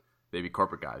 They'd be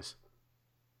corporate guys.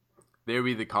 They would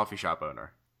be the coffee shop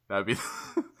owner. That would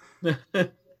be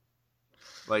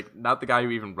like not the guy who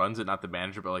even runs it, not the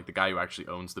manager, but like the guy who actually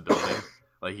owns the building.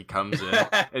 Like he comes in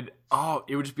and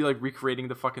it would just be like recreating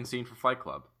the fucking scene for Fight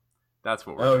Club. That's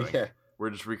what we're doing. Yeah,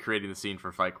 We're just recreating the scene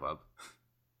for Fight Club,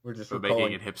 we're just but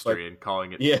recalling, making it hipstery and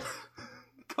calling it Yeah,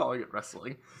 calling it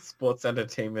wrestling. sports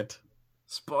entertainment.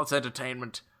 Sports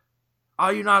entertainment.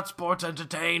 Are you not sports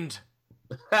entertained?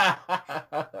 I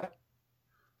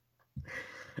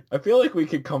feel like we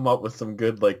could come up with some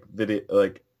good like video,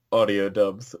 like audio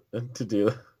dubs to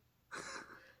do.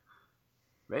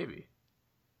 Maybe.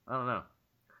 I don't know.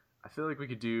 I feel like we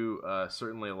could do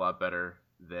certainly a lot better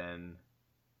than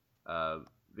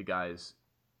the guys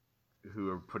who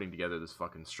are putting together this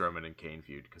fucking Strowman and Kane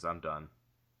feud, because I'm done.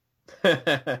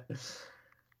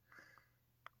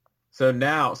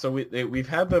 So we've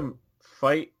had them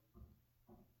fight,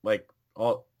 like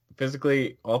all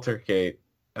physically altercate,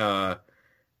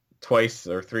 twice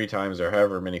or three times or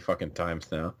however many fucking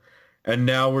times now, and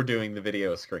now we're doing the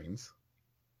video screens.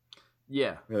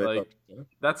 Yeah, Really like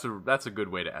that's a good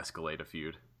way to escalate a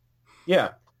feud.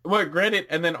 Yeah. Well, granted,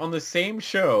 and then on the same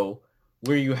show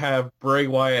where you have Bray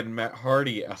Wyatt and Matt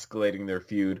Hardy escalating their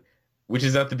feud, which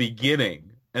is at the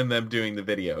beginning, and them doing the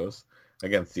videos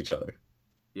against each other.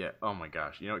 Yeah. Oh my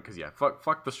gosh. You know, because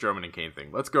fuck the Strowman and Kane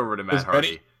thing. Let's go over to Matt Is Hardy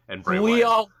Betty- and Bray We Wyatt.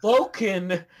 are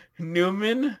woken,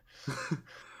 Newman.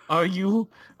 Are you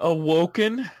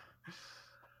awoken?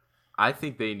 I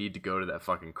think they need to go to that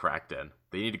fucking crack den.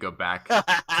 They need to go back to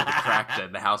the crack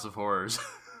den, the House of Horrors.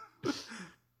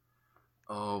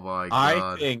 Oh my god.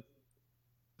 I think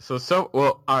so.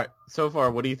 Well, all right. So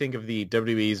far, what do you think of the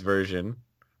WWE's version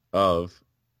of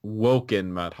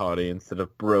woken Matt Hardy instead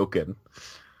of broken?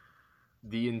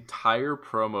 The entire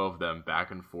promo of them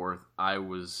back and forth, I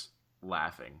was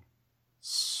laughing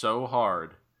so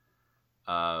hard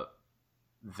that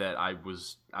I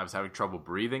was having trouble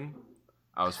breathing.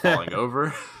 I was falling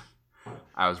over.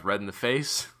 I was red in the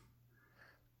face.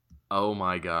 Oh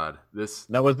my god.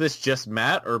 Now, was this just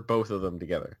Matt or both of them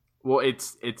together? Well,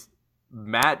 it's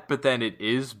Matt, but then it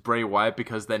is Bray Wyatt,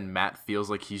 because then Matt feels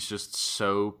like he's just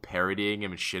so parodying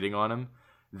him and shitting on him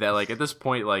that, like, at this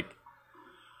point, like,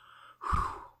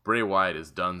 Bray Wyatt is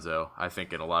donezo, I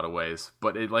think, in a lot of ways.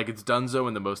 But it's donezo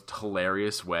in the most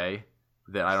hilarious way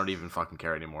that I don't even fucking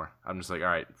care anymore. I'm just like, all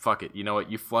right, fuck it. You know what?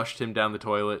 You flushed him down the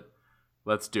toilet.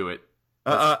 Let's do it.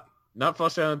 Not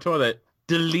flushed down the toilet.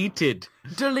 Deleted.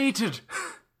 Deleted.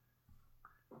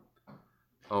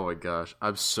 Oh my gosh,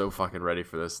 I'm so fucking ready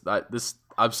for this.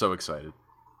 I'm so excited.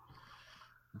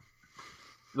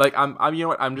 Like I'm you know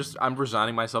what? I'm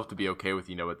resigning myself to be okay with,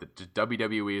 you know what, the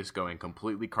WWE is going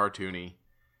completely cartoony,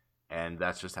 and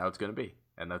that's just how it's going to be.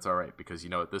 And that's all right, because you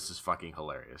know what, this is fucking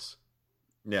hilarious.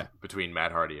 Yeah. Between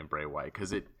Matt Hardy and Bray Wyatt,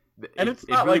 cuz And it's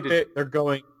not really like they're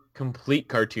going complete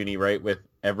cartoony, right, with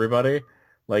everybody.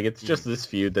 Like, it's just this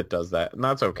feud that does that, and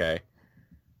that's okay.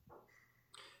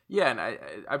 Yeah, and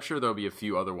I'm sure there'll be a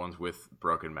few other ones with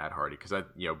Brooke and Matt Hardy because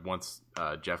once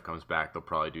Jeff comes back, they'll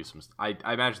probably do some. I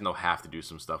imagine they'll have to do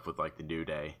some stuff with like the New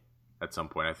Day at some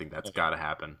point. I think that's got to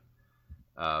happen.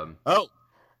 Oh,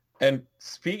 and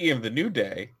speaking of the New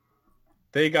Day,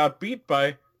 they got beat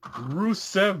by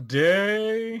Rusev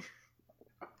Day.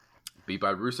 Beat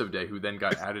by Rusev Day, who then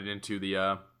got added into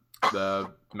the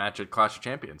match at Clash of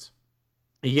Champions.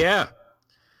 Yeah.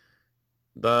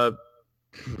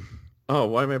 Oh,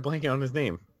 why am I blanking on his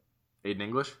name? Aiden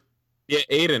English? Yeah,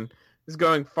 Aiden is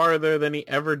going farther than he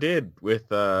ever did with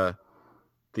the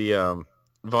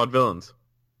Vaudevillains.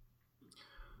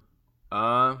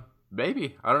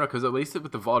 Maybe. I don't know, because at least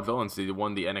with the Vaudevillains, they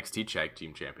won the NXT Tag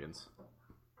Team Champions.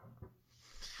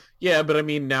 Yeah, but I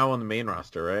mean now on the main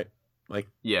roster, right? Like,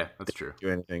 yeah, that's true. Do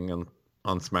anything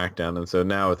on SmackDown, and so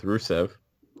now with Rusev,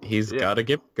 he's got to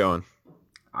get going.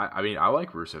 I mean, I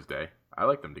like Rusev Day. I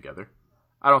like them together.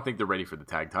 I don't think they're ready for the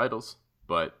tag titles,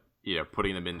 but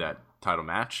putting them in that title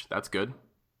match, that's good.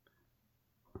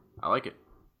 I like it.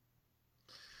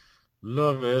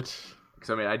 Love it.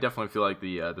 Because I mean, I definitely feel like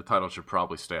the title should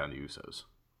probably stay on the Usos,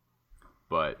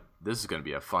 but this is going to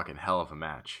be a fucking hell of a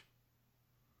match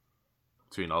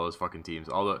between all those fucking teams.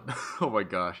 Oh my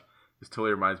gosh, this totally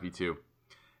reminds me too.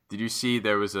 Did you see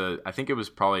there was I think it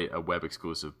was probably a web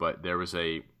exclusive, but there was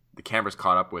the cameras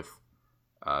caught up with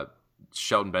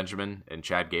Shelton Benjamin and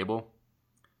Chad Gable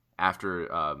after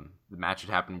the match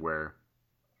had happened where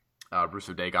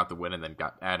Rusev Day got the win and then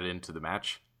got added into the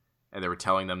match, and they were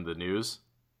telling them the news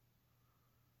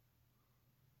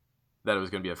that it was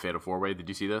going to be a fatal 4-way. Did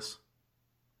you see this?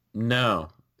 No.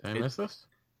 Did I miss this?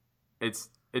 It's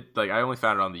like I only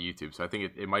found it on the YouTube, so I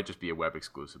think it might just be a web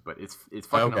exclusive, but it's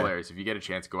fucking hilarious. If you get a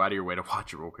chance, go out of your way to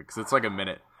watch it real quick, because it's like a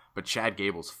minute, but Chad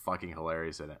Gable's fucking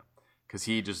hilarious in it. Because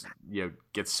he just,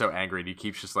 gets so angry and he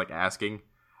keeps just, like, asking.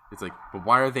 It's like, but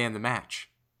why are they in the match?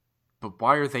 But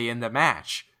why are they in the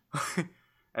match?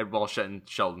 And while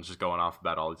Shelton's just going off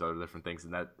about all these other different things.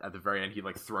 And that at the very end, he,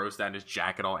 like, throws down his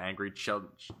jacket all angry.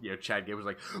 Chad Gable's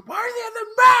like, why are they in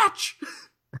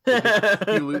the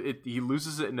match? He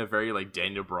loses it in a very, like,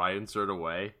 Daniel Bryan sort of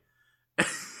way.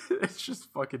 It's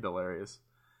just fucking hilarious.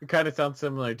 It kind of sounds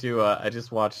similar to, I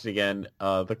just watched again,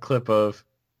 the clip of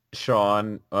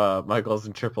Shawn Michaels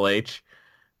and Triple H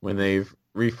when they've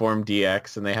reformed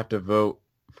DX and they have to vote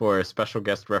for a special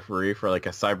guest referee for like a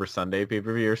Cyber Sunday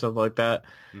pay-per-view or something like that.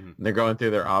 Mm-hmm. And they're going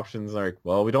through their options. They're like,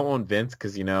 well, we don't want Vince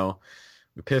because we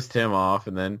pissed him off,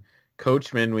 and then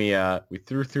Coachman we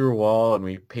threw through a wall and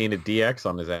we painted DX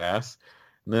on his ass.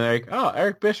 And they're like, oh,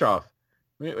 Eric Bischoff,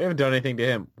 we haven't done anything to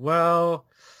him. Well,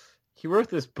 he wrote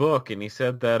this book and he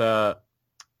said that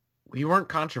we weren't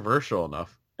controversial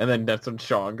enough. And then that's when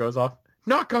Shawn goes off.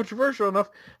 Not controversial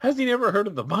enough. Has he never heard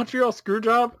of the Montreal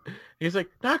Screwjob? And he's like,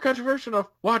 not controversial enough.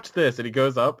 Watch this. And he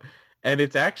goes up, and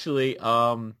it's actually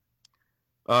Ty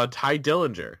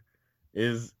Dillinger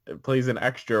plays an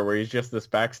extra where he's just this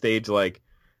backstage like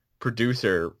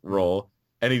producer role,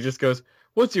 and he just goes,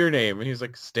 "What's your name?" And he's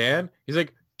like, "Stan." He's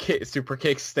like, "Super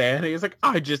kick Stan." And he's like,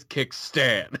 "I just kicked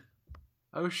Stan."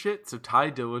 Oh shit! So Ty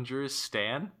Dillinger is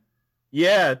Stan?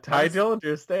 Yeah, Ty Dillinger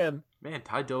is Stan. Man,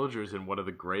 Ty Dillinger is in one of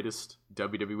the greatest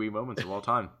WWE moments of all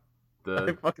time.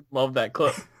 I fucking love that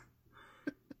clip.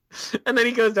 And then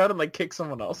he goes down and like kicks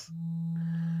someone else.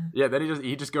 Yeah, then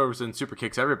he just goes and super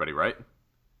kicks everybody, right?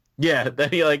 Yeah, then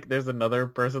he there's another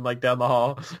person like down the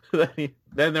hall.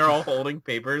 then they're all holding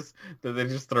papers that they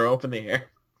just throw up in the air.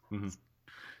 Mm-hmm.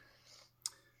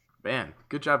 Man,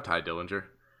 good job, Ty Dillinger.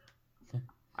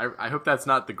 I hope that's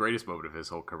not the greatest moment of his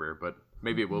whole career, but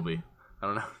maybe it will be. I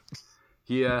don't know.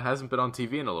 He hasn't been on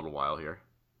TV in a little while here.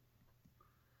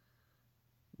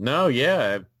 No,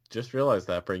 yeah, I just realized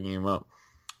that bringing him up.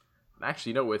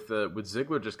 Actually, with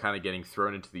Ziggler just kind of getting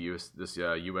thrown into the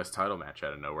U.S. title match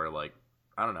out of nowhere, like,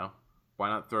 I don't know, why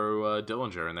not throw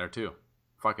Dillinger in there too?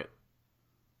 Fuck it.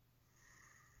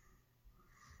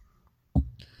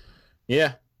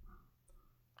 Yeah,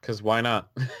 because why not?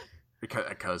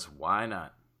 Because why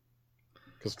not?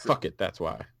 Because fuck it, that's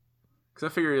why.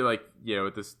 Because I figure,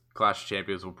 with this Clash of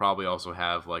Champions, we'll probably also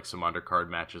have, some undercard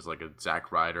matches, like a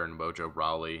Zack Ryder and Mojo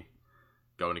Rawley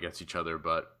going against each other.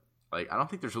 But, I don't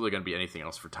think there's really going to be anything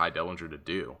else for Ty Dillinger to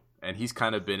do. And he's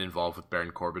kind of been involved with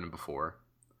Baron Corbin before.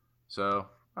 So,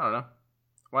 I don't know.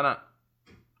 Why not?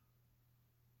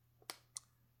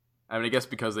 I mean, I guess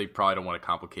because they probably don't want to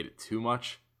complicate it too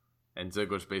much. And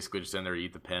Ziggler's basically just in there to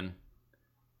eat the pin.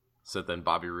 So then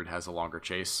Bobby Roode has a longer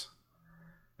chase.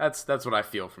 That's what I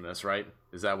feel from this, right?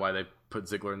 Is that why they put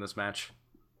Ziggler in this match?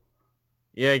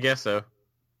 Yeah, I guess so.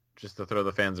 Just to throw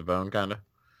the fans a bone, kind of.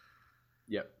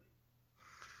 Yep.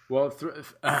 Well, throw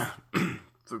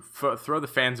the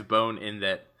fans a bone in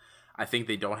that I think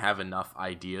they don't have enough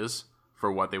ideas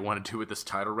for what they want to do with this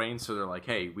title reign. So they're like,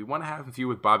 hey, we want to have a feud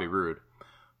with Bobby Roode,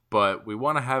 but we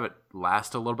want to have it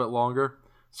last a little bit longer.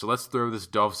 So let's throw this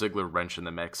Dolph Ziggler wrench in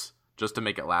the mix just to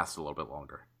make it last a little bit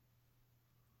longer.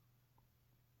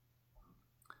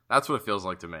 That's what it feels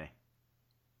like to me.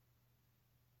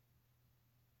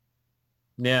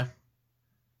 Yeah.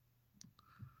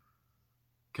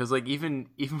 Because, like, even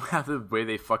how the way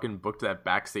they fucking booked that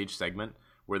backstage segment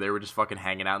where they were just fucking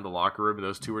hanging out in the locker room and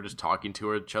those two were just talking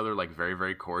to each other, like, very,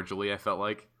 very cordially, I felt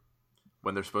like,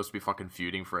 when they're supposed to be fucking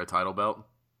feuding for a title belt.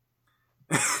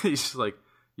 He's just like,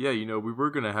 yeah, you know, we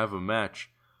were going to have a match,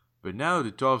 but now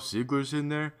that Dolph Ziggler's in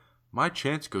there, my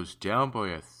chance goes down by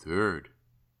a third.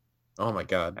 Oh my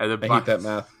god. And I hate that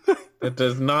math. That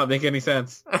does not make any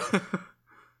sense.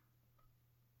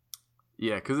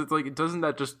 Yeah, because it's like, doesn't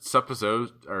that just suppose,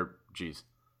 or, geez,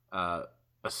 all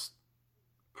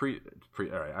right,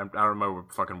 I don't remember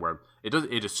what fucking word.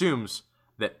 It assumes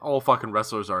that all fucking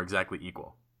wrestlers are exactly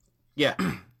equal. Yeah.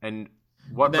 And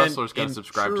what wrestlers can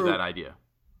subscribe to that idea?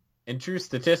 In true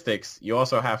statistics, you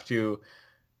also have to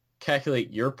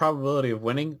calculate your probability of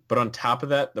winning, but on top of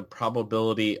that, the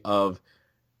probability of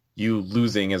you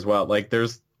losing as well. Like,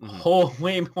 there's whole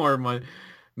way more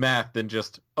math than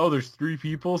just, oh, there's 3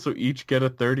 people, so each get a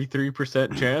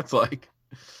 33% chance. Like,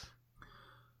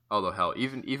 although hell,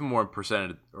 even more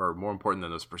percentage, or more important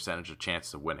than those percentage of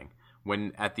chances of winning.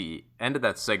 When at the end of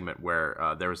that segment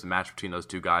where there was a match between those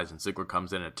two guys and Ziggler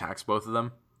comes in and attacks both of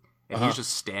them, and he's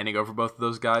just standing over both of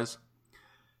those guys,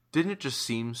 didn't it just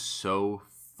seem so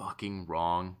fucking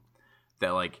wrong that,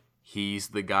 like, he's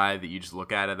the guy that you just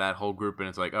look at that whole group and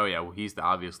it's like, oh yeah, well, he's the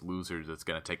obvious loser that's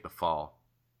going to take the fall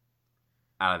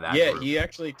out of that group. He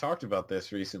actually talked about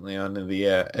this recently on the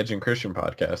Edge and Christian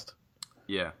podcast.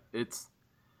 Yeah,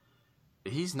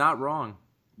 he's not wrong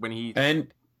when he...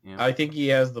 And I think he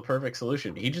has the perfect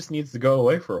solution. He just needs to go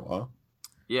away for a while.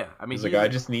 Yeah, I mean... He's like, I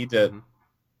just need to...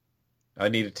 I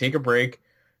need to take a break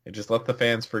and just let the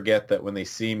fans forget that when they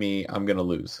see me, I'm going to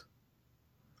lose.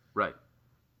 Right.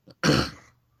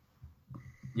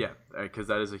 Yeah, because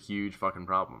that is a huge fucking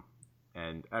problem.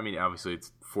 And, I mean, obviously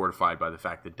it's fortified by the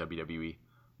fact that WWE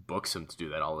books him to do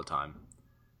that all the time.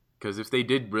 Because if they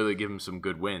did really give him some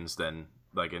good wins, then,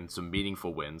 like, and some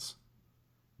meaningful wins,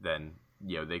 then,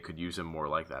 you know, they could use him more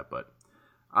like that. But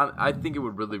I think it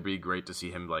would really be great to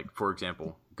see him, like, for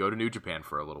example, go to New Japan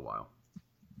for a little while.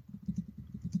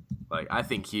 Like, I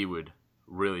think he would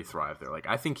really thrive there. Like,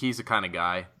 I think he's the kind of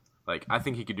guy, like, I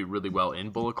think he could do really well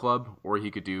in Bullet Club, or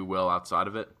he could do well outside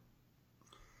of it.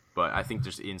 But I think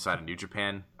just inside of New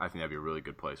Japan, I think that'd be a really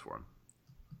good place for him.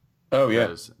 Oh, yeah.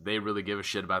 Because they really give a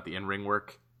shit about the in-ring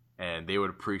work, and they would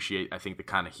appreciate, I think, the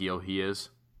kind of heel he is.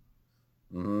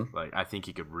 Mm-hmm. Like, I think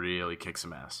he could really kick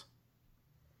some ass.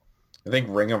 I think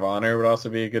Ring of Honor would also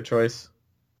be a good choice.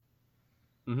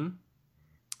 Mm-hmm.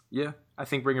 Yeah, I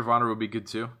think Ring of Honor would be good,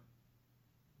 too.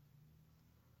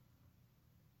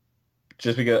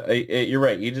 Just because, you're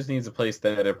right, he just needs a place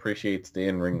that appreciates the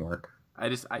in-ring work. I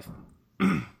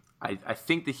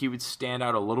think that he would stand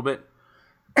out a little bit.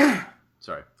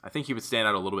 Sorry. I think he would stand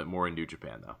out a little bit more in New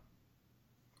Japan, though.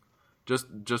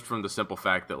 Just from the simple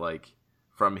fact that, like,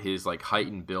 from his, like, height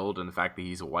and build and the fact that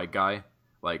he's a white guy,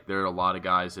 like, there are a lot of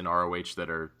guys in ROH that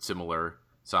are similar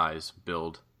size,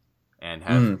 build, and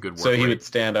have good work So he rate. would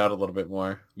stand out a little bit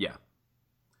more. Yeah.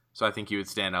 So I think he would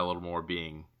stand out a little more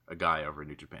being a guy over in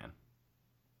New Japan.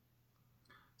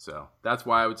 So that's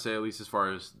why I would say, at least as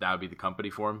far as that would be the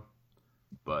company for him.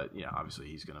 But, you know, obviously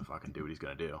he's going to fucking do what he's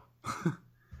going to do.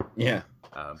 Yeah.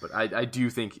 But I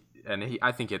do think, and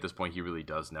I think at this point he really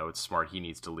does know it's smart. He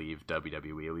needs to leave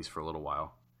WWE, at least for a little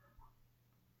while.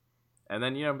 And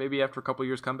then, you know, maybe after a couple of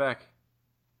years come back.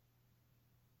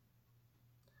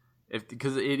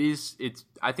 Because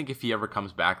I think if he ever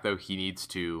comes back, though, he needs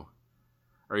to,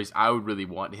 I would really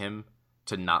want him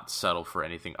to not settle for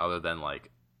anything other than,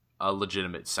 like, a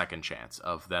legitimate second chance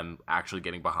of them actually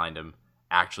getting behind him,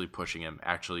 actually pushing him,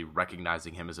 actually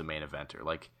recognizing him as a main eventer.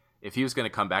 Like, if he was going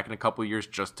to come back in a couple of years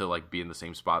just to, like, be in the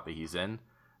same spot that he's in,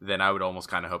 then I would almost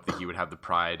kind of hope that he would have the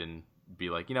pride and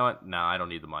be like, you know what? Nah, I don't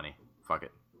need the money. Fuck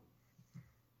it.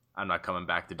 I'm not coming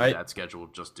back to do that schedule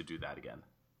just to do that again.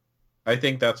 I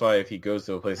think that's why if he goes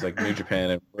to a place like New Japan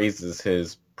and raises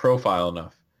his profile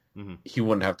enough, he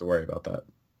wouldn't have to worry about that.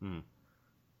 Mm-hmm.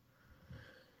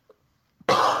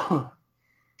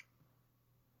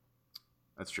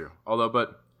 That's true. Although,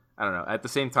 but I don't know. At the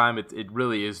same time, it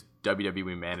really is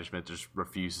WWE management just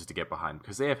refuses to get behind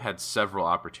because they have had several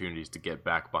opportunities to get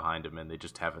back behind him and they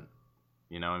just haven't.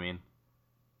 You know what I mean?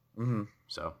 Mm-hmm.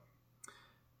 So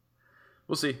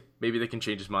we'll see. Maybe they can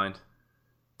change his mind,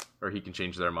 or he can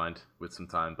change their mind with some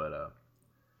time. But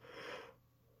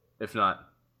if not,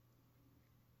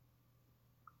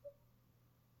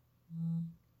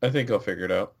 I think I'll figure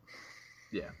it out.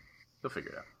 yeah, they'll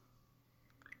figure it out.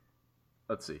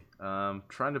 Let's see.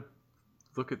 Trying to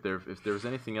look at if there was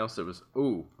anything else that was.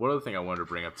 Oh, one other thing I wanted to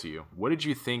bring up to you. What did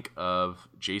you think of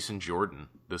Jason Jordan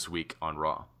this week on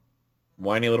Raw?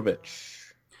 Whiny little bitch.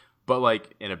 But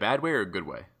like in a bad way or a good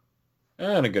way?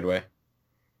 In a good way.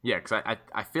 Yeah, because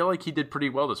I feel like he did pretty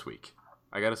well this week.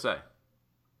 I gotta say.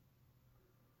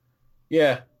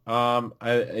 Yeah.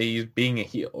 He's being a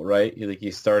heel, right?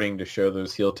 He's starting to show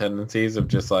those heel tendencies of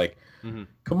just like,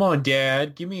 come on,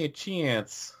 Dad, give me a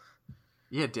chance.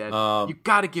 Yeah, Dad, you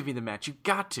gotta give me the match. You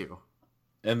got to.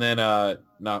 And then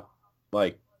not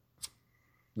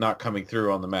coming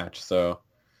through on the match. So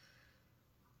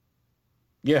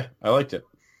yeah, I liked it.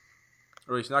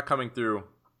 Or at least not coming through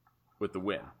with the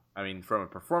win. I mean, from a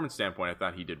performance standpoint, I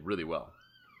thought he did really well.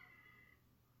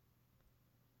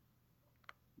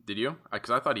 Did you? Because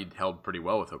I thought he held pretty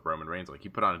well with Roman Reigns. Like, he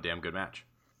put on a damn good match.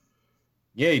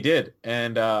 Yeah, he did.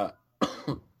 And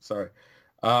sorry.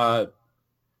 I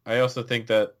also think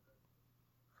that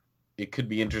it could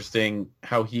be interesting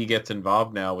how he gets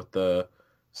involved now with the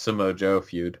Samoa Joe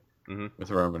feud with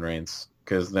Roman Reigns,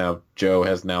 because now Joe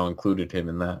has now included him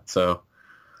in that. So,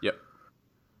 yep.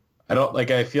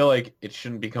 I feel like it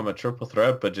shouldn't become a triple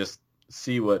threat, but just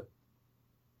see what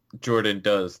Jordan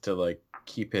does to like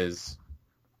keep his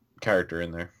character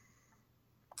in there.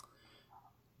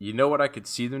 You know what I could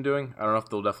see them doing? I don't know if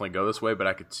they'll definitely go this way, but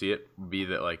I could see it be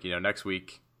that, like, next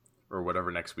week or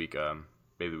whatever next week,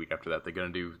 maybe the week after that, they're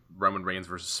going to do Roman Reigns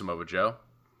versus Samoa Joe.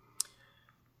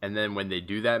 And then when they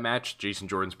do that match, Jason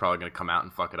Jordan's probably going to come out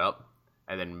and fuck it up.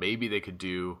 And then maybe they could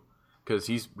do, because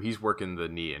he's working the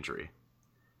knee injury.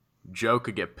 Joe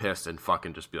could get pissed and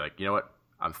fucking just be like, you know what?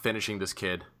 I'm finishing this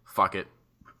kid. Fuck it.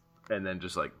 And then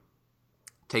just like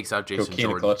takes out Jason Coquina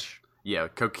Jordan. clutch. Yeah,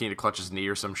 Coquina clutches knee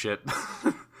or some shit.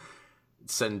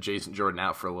 Send Jason Jordan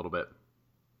out for a little bit.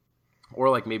 Or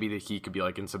like maybe he could be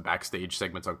like in some backstage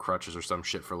segments on crutches or some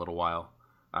shit for a little while.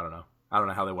 I don't know. I don't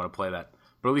know how they want to play that.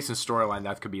 But at least in storyline,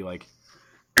 that could be like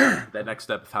that next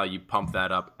step of how you pump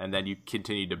that up, and then you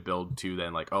continue to build to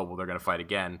then like, oh well, they're gonna fight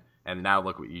again, and now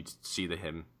look what you see that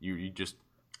you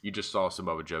just saw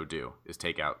Samoa Joe do is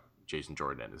take out Jason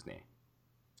Jordan and his knee.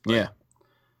 But yeah,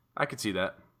 I could see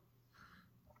that.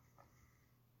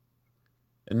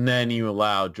 And then you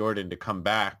allow Jordan to come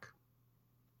back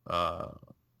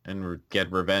and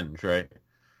get revenge, right?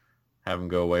 Have him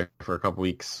go away for a couple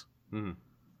weeks. Mm-hmm.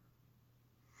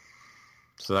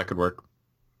 So that could work.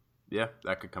 Yeah,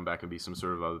 that could come back and be some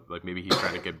sort of like maybe he's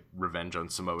trying to get revenge on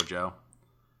Samoa Joe.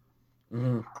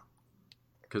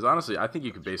 Because honestly, I think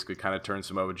you could basically kind of turn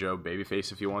Samoa Joe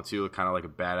babyface if you want to, kind of like a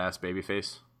badass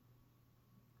babyface.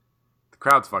 The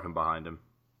crowd's fucking behind him.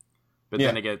 But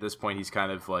then again, at this point, he's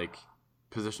kind of like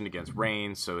positioned against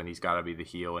Reigns, so then he's got to be the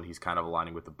heel, and he's kind of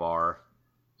aligning with the Bar.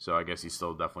 So I guess he's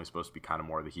still definitely supposed to be kind of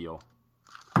more the heel,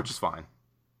 which is fine.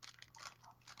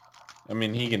 I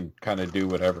mean, he can kind of do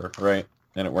whatever, right?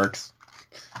 And it works.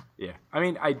 Yeah. I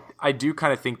mean, I do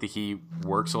kind of think that he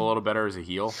works a little better as a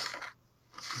heel.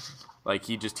 Like,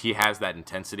 he has that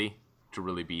intensity to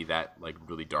really be that, like,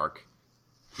 really dark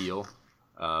heel.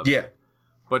 Yeah.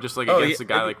 But just, like, against a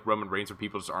guy like Roman Reigns where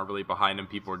people just aren't really behind him,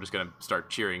 people are just going to start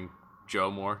cheering Joe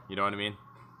more. You know what I mean?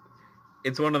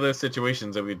 It's one of those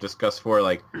situations that we've discussed before.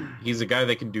 Like, he's a guy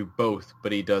that can do both,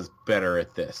 but he does better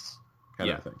at this kind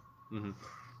of thing. Mm-hmm.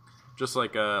 Just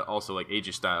like, also, like,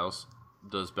 AJ Styles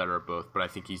does better at both, but I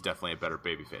think he's definitely a better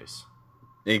babyface.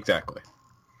 Exactly.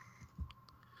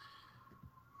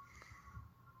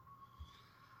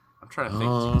 I'm trying to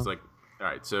think. It's like, all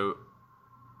right, so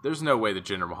there's no way that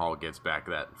Jinder Mahal gets back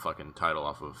that fucking title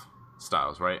off of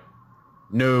Styles, right?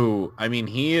 No, I mean,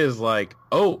 he is like,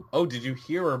 oh, did you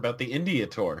hear about the India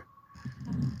tour?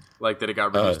 Like that it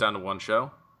got reduced down to one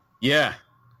show? Yeah.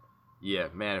 Yeah,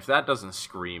 man, if that doesn't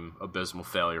scream abysmal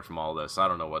failure from all this, I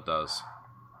don't know what does.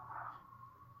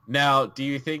 Now, do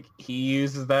you think he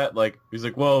uses that? Like, he's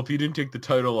like, well, if you didn't take the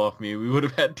title off me, we would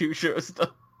have had 2 shows done.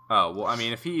 Oh, well, I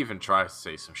mean, if he even tries to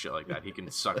say some shit like that, he can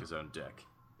suck his own dick.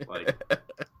 Like,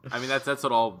 I mean, that's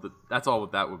all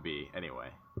what that would be anyway.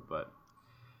 But,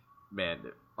 man,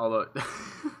 although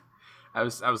I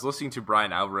was listening to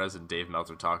Brian Alvarez and Dave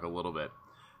Meltzer talk a little bit,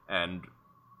 and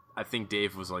I think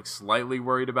Dave was like slightly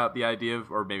worried about the idea of,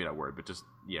 or maybe not worried, but just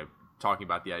talking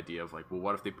about the idea of like, well,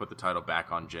 what if they put the title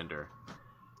back on Jinder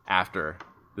after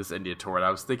this India tour? And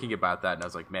I was thinking about that, and I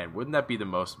was like, man, wouldn't that be the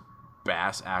most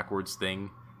bass-ackwards thing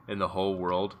in the whole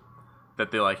world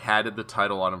that they like had the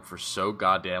title on him for so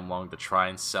goddamn long to try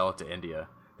and sell it to India.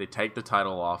 They take the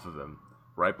title off of him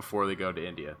right before they go to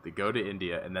India. They go to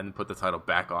India and then put the title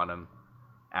back on him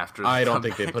after. I don't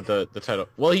think they put the title.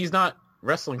 Well, he's not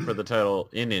wrestling for the title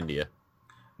in India.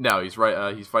 No, he's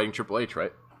right. He's fighting Triple H,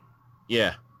 right?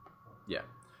 Yeah. Yeah.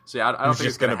 So yeah, I don't think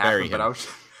it's gonna bury happen. him.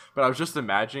 But I was just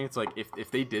imagining it's like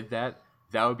if they did that,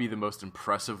 that would be the most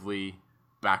impressively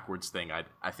backwards thing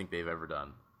I think they've ever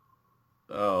done.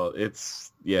 Oh,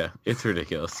 it's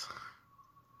ridiculous.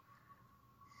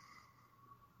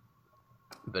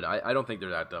 But I don't think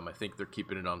they're that dumb. I think they're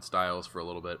keeping it on Styles for a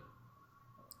little bit.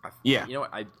 Yeah. You know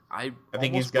what? I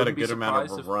think he's got a good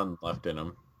amount of a run left in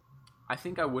him. I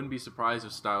think I wouldn't be surprised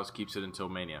if Styles keeps it until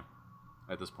Mania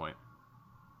at this point.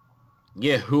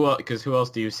 Yeah, who else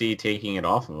do you see taking it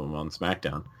off of him on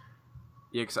SmackDown?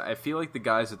 Yeah, because I feel like the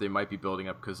guys that they might be building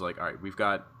up, because, like, all right, we've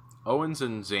got Owens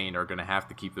and Zayn are going to have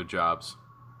to keep their jobs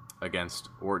against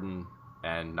Orton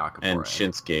and Nakamura. And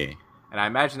Shinsuke. And I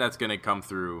imagine that's going to come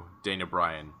through Daniel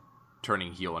Bryan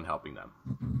turning heel and helping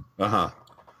them. Uh-huh.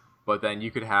 But then you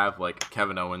could have, like,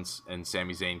 Kevin Owens and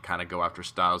Sami Zayn kind of go after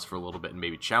Styles for a little bit and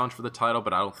maybe challenge for the title,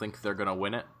 but I don't think they're going to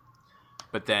win it.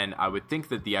 But then I would think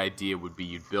that the idea would be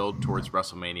you'd build towards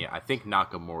WrestleMania. I think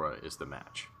Nakamura is the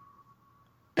match.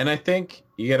 And I think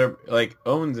you gotta, like,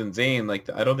 Owens and Zayn, like,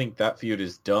 I don't think that feud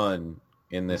is done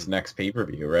in this next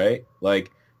pay-per-view, right?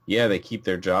 Like, yeah, they keep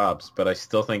their jobs, but I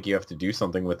still think you have to do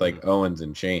something with, like, Owens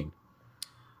and Shane.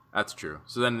 That's true.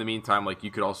 So then in the meantime, like,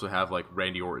 you could also have, like,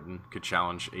 Randy Orton could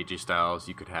challenge AJ Styles.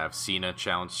 You could have Cena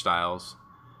challenge Styles.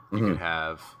 You could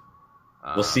have...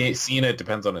 Well, Cena, it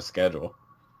depends on his schedule.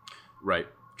 Right,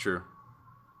 true.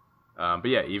 But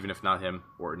yeah, even if not him,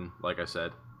 Orton, like I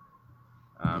said.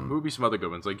 Who would be some other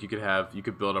good ones? Like, you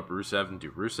could build up Rusev and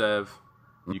do Rusev.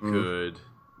 You could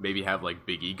maybe have, like,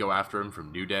 Big E go after him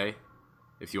from New Day.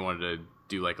 If you wanted to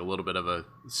do, like, a little bit of a,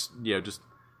 just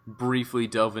briefly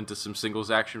delve into some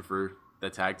singles action for the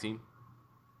tag team.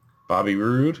 Bobby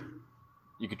Roode.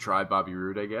 You could try Bobby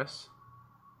Roode, I guess.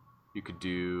 You could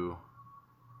do...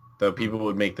 Though people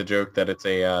would make the joke that it's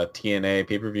a TNA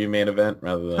pay-per-view main event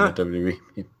rather than a WWE.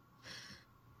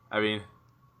 I mean,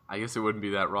 I guess it wouldn't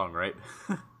be that wrong, right?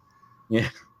 Yeah.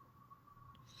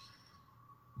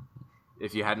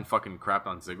 If you hadn't fucking crapped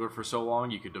on Ziggler for so long,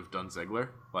 you could have done Ziggler.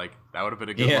 Like, that would have been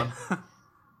a good one.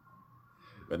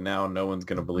 But now no one's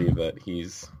going to believe that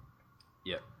he's...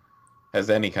 Yeah. Has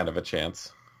any kind of a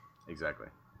chance. Exactly.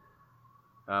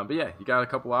 But yeah, you got a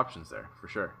couple options there, for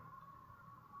sure.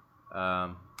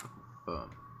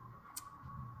 Boom.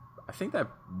 I think that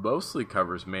mostly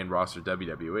covers main roster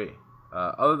WWE.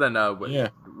 Other than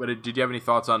did you have any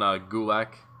thoughts on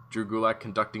Drew Gulak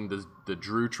conducting the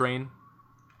Drew train?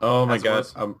 Oh my god,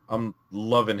 I'm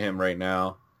loving him right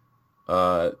now.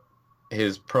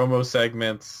 His promo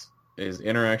segments, his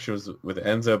interactions with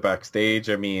Enzo backstage.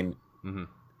 I mean,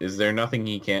 is there nothing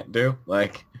he can't do?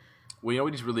 Like, well, you know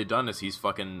what he's really done is he's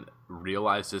fucking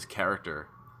realized his character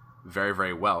very,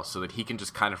 very well, so that he can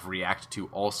just kind of react to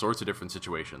all sorts of different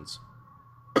situations.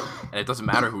 And it doesn't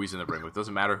matter who he's in the ring with. It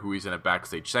doesn't matter who he's in a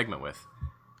backstage segment with.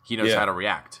 He knows how to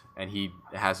react, and he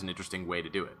has an interesting way to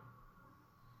do it.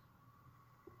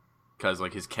 Because,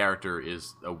 like, his character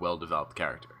is a well-developed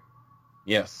character.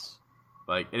 Yes.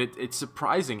 Like, and it's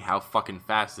surprising how fucking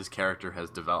fast this character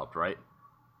has developed, right?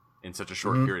 In such a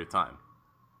short period of time.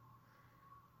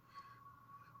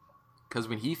 Because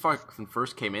when he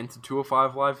first came into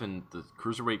 205 Live in the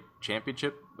Cruiserweight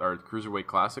Championship, or Cruiserweight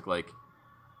Classic, like,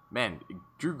 man,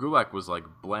 Drew Gulak was, like,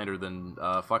 blander than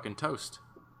fucking toast.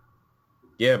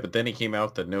 Yeah, but then he came out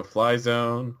with the no-fly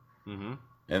zone. And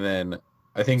then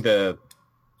I think the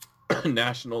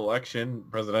presidential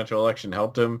election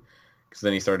helped him, because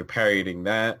then he started parodying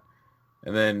that.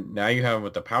 And then now you have him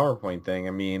with the PowerPoint thing.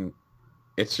 I mean,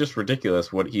 it's just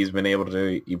ridiculous what he's been able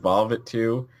to evolve it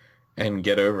to and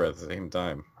get over at the same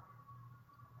time.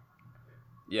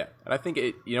 Yeah, and I think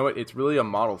it's really a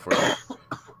model for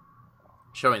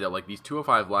showing that, like, these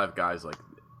 205 Live guys, like,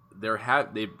 they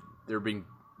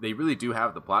really do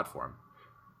have the platform.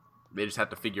 They just have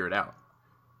to figure it out.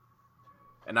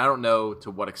 And I don't know to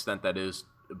what extent that is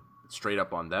straight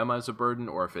up on them as a burden,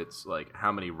 or if it's, like,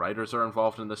 how many writers are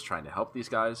involved in this trying to help these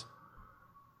guys.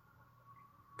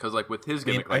 Because, like, with his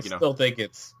gimmick, I still think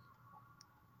it's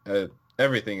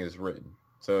everything is written,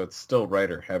 so it's still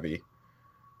writer heavy.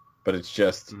 But it's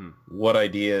just what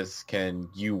ideas can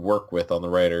you work with on the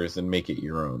writers and make it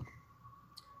your own.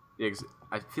 Yeah,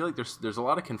 I feel like there's a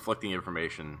lot of conflicting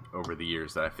information over the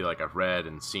years that I feel like I've read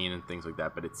and seen and things like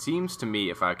that. But it seems to me,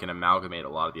 if I can amalgamate a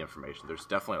lot of the information, there's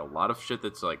definitely a lot of shit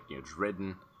that's, like, it's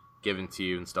written given to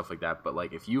you and stuff like that. But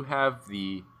like if you have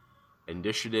the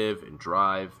initiative and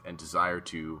drive and desire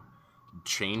to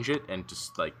change it and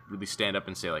just like really stand up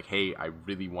and say like, hey, I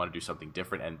really want to do something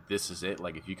different and this is it.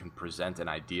 Like if you can present an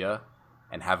idea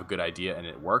and have a good idea and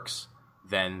it works,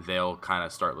 then they'll kind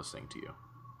of start listening to you.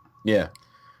 Yeah.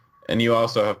 And you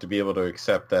also have to be able to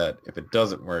accept that if it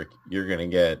doesn't work, you're going to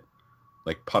get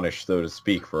like punished, so to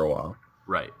speak, for a while.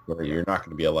 Right. Where you're not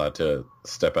going to be allowed to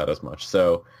step out as much.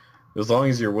 So as long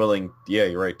as you're willing, yeah,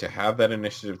 you're right, to have that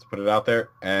initiative to put it out there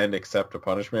and accept a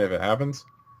punishment if it happens,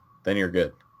 then you're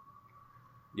good.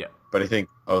 Yeah. But I think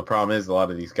the problem is a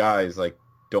lot of these guys like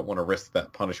don't want to risk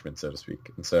that punishment, so to speak.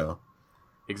 And so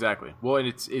exactly. Well, and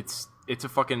it's a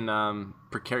fucking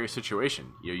precarious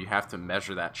situation. You have to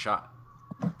measure that shot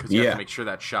because you have to make sure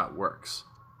that shot works.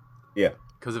 Yeah.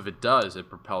 Because if it does, it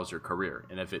propels your career,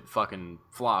 and if it fucking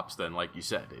flops, then like you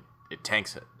said, it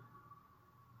tanks it.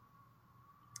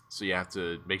 So you have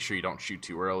to make sure you don't shoot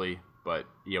too early, but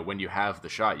when you have the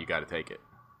shot, you got to take it.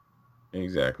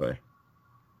 Exactly.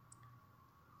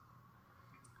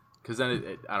 Because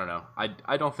then I don't know.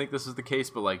 I don't think this is the case,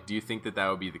 but like, do you think that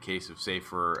would be the case of, say,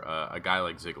 for a guy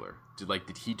like Ziggler?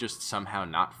 Did he just somehow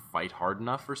not fight hard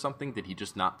enough or something? Did he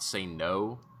just not say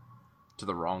no to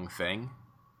the wrong thing?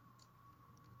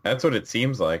 That's what it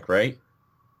seems like, right?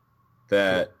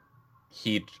 That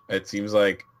it seems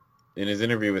like in his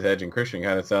interview with Edge and Christian,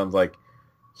 kind of sounds like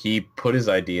he put his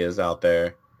ideas out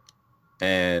there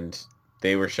and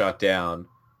they were shot down,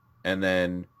 and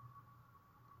then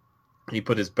he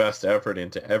put his best effort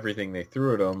into everything they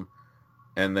threw at him,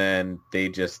 and then they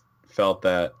just felt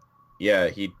that, yeah,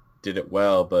 he did it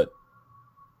well, but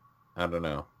I don't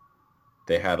know.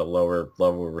 They had a lower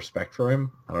level of respect for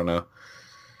him. I don't know.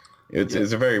 It's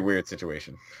a very weird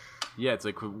situation. Yeah, it's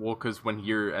like, well, because when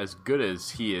you're as good as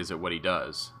he is at what he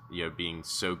does, being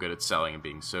so good at selling and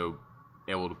being so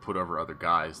able to put over other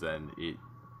guys, then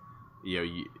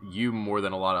you more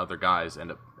than a lot of other guys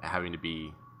end up having to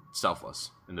be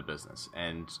selfless in the business.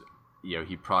 And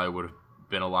he probably would have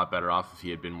been a lot better off if he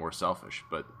had been more selfish.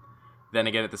 But then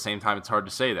again, at the same time, it's hard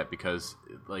to say that because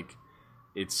like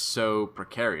it's so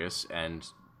precarious, and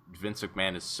Vince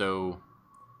McMahon is so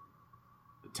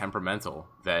temperamental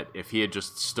that if he had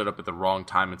just stood up at the wrong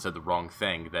time and said the wrong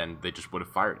thing, then they just would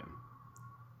have fired him.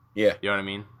 Yeah. You know what I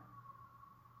mean?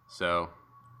 So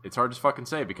it's hard to fucking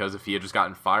say, because if he had just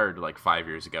gotten fired like 5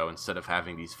 years ago instead of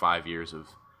having these 5 years of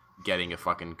getting a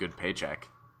fucking good paycheck,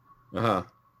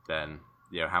 then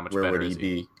how much Where better would is he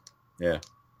be? Yeah.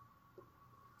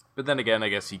 But then again, I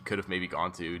guess he could have maybe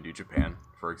gone to New Japan,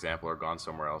 for example, or gone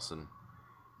somewhere else, and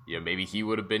maybe he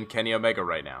would have been Kenny Omega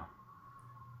right now.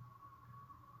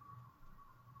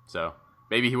 So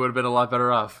maybe he would have been a lot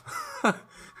better off.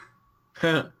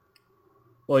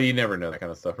 Well, you never know that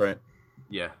kind of stuff, right?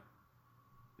 Yeah.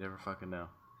 Never fucking know.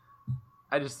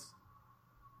 I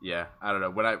don't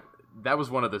know. That was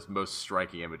one of the most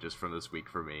striking images from this week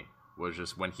for me, was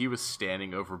just when he was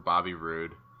standing over Bobby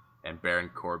Roode and Baron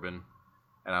Corbin,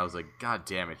 and I was like, God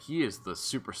damn it, he is the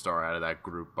superstar out of that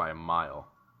group by a mile.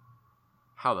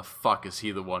 How the fuck is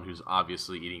he the one who's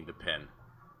obviously eating the pin?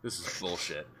 This is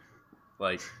bullshit.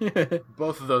 Like,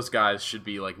 both of those guys should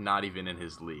be like not even in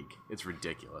his league. It's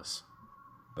ridiculous.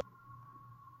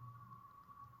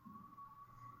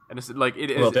 And it's like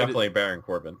it is. Well, definitely Baron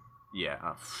Corbin.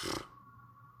 Yeah.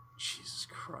 Jesus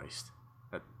Christ,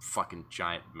 that fucking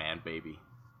giant man baby.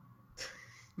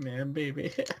 Man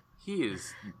baby. He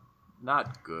is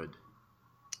not good.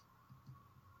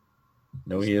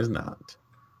 No, he is not.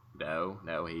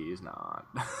 No, he is not.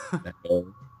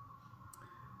 No.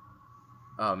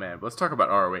 Oh man, let's talk about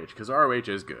ROH, because ROH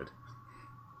is good.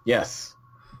 Yes.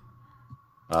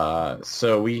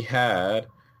 So we had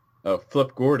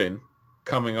Flip Gordon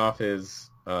coming off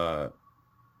his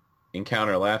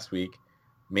encounter last week,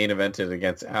 main evented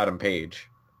against Adam Page.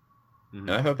 Mm-hmm.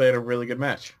 And I thought they had a really good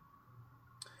match.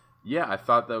 Yeah, I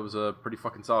thought that was a pretty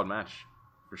fucking solid match,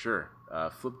 for sure.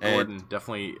 Flip Gordon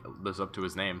definitely lives up to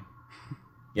his name.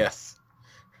 Yes.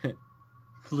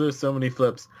 There's so many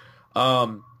flips.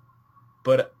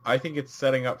 But I think it's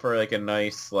setting up for like a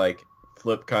nice like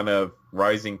Flip kind of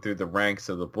rising through the ranks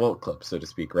of the Bullet Club, so to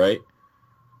speak, right?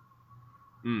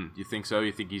 You think so?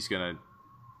 You think he's gonna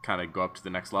kind of go up to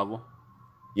the next level?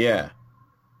 Yeah,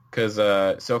 because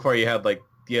so far you had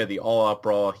the All Out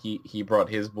Brawl. He brought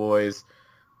his boys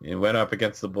and went up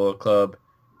against the Bullet Club.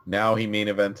 Now he main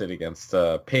evented against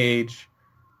Page.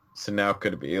 So now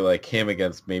could it be like him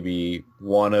against maybe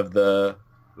one of the...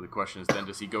 The question is then,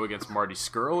 does he go against Marty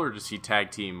Scurll, or does he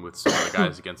tag team with some other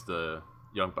guys against the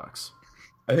Young Bucks?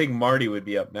 I think Marty would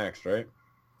be up next, right?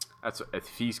 If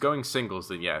he's going singles,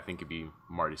 then yeah, I think it'd be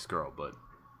Marty Scurll, but...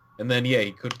 And then, yeah,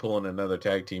 he could pull in another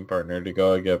tag team partner to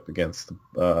go up against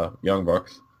Young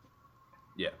Bucks.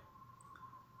 Yeah.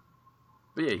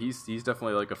 But yeah, he's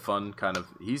definitely like a fun kind of...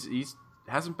 He's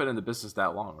hasn't been in the business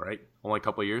that long, right? Only a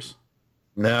couple of years?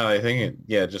 No, I think,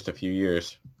 just a few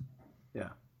years. Yeah.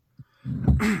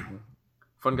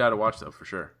 Fun guy to watch, though, for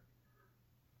sure.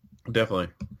 Definitely.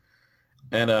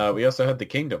 And we also had the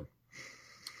Kingdom.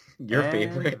 Your And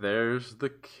favorite. there's the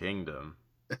Kingdom.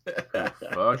 Who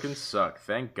fucking suck.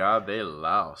 Thank God they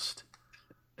lost.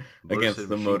 Against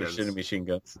the Motor Guns. City Machine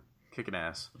Guns. Kicking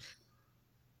ass.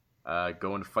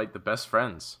 Going to fight the best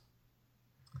friends.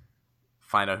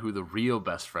 Find out who the real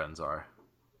best friends are.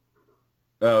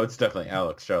 Oh, it's definitely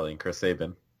Alex, Charlie, and Chris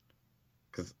Sabin.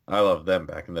 Because I loved them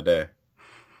back in the day.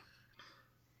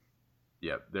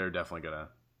 Yep, they're definitely gonna...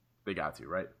 They got to,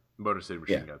 right? Motor City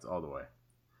Machine Guns all the way.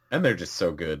 And they're just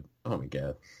so good. Oh my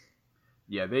god.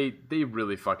 Yeah, they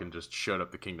really fucking just showed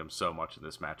up the Kingdom so much in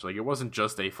this match. Like, it wasn't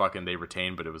just they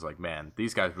retained, but it was like, man,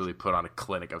 these guys really put on a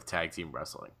clinic of tag team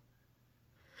wrestling.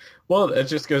 Well, it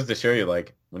just goes to show you,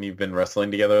 like, when you've been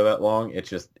wrestling together that long,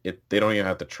 they don't even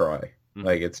have to try. Mm-hmm.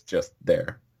 Like, it's just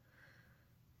there.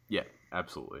 Yeah,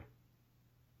 absolutely.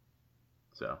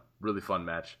 So, really fun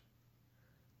match.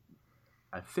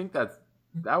 I think that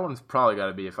one's probably got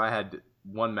to be, if I had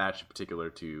one match in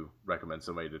particular to recommend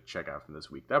somebody to check out from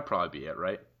this week, that'd probably be it,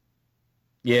 right?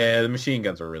 Yeah, the Machine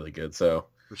Guns were really good, so...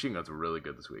 Machine Guns were really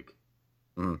good this week.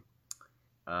 Mm.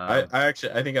 I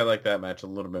think I like that match a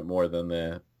little bit more than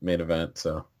the main event,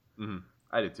 so... Mm-hmm.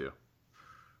 I did too.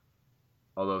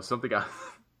 Although something I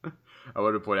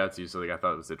wanted to point out to you, something I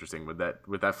thought was interesting with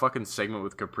that fucking segment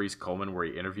with Caprice Coleman where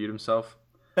he interviewed himself.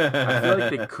 I feel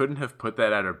like they couldn't have put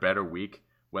that at a better week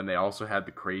when they also had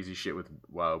the crazy shit with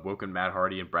Woken Matt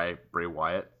Hardy and Bray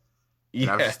Wyatt. And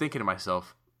I was just thinking to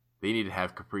myself, they need to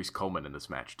have Caprice Coleman in this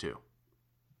match too.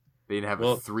 They need to have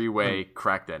a three-way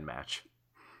crackdown match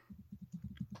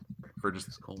for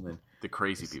just Coleman. The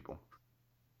crazy people.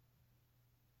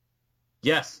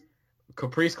 Yes,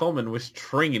 Caprice Coleman was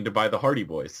trained by the Hardy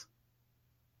Boys.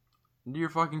 You're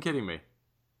fucking kidding me.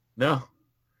 No.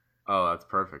 Oh, that's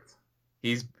perfect.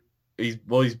 He's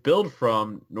billed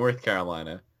from North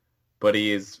Carolina, but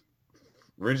he is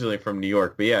originally from New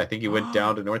York. But yeah, I think he went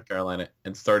down to North Carolina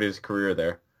and started his career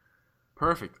there.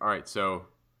 Perfect. All right, so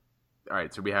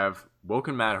we have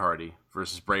Woken Matt Hardy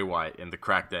versus Bray Wyatt in the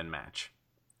Crackdown match.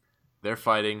 They're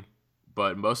fighting,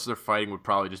 but most of their fighting would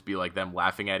probably just be like them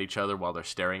laughing at each other while they're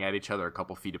staring at each other a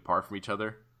couple feet apart from each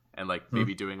other, and like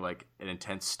maybe doing like an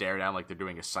intense stare down, like they're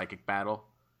doing a psychic battle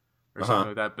or something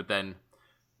like that. But then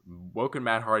Woken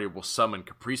Matt Hardy will summon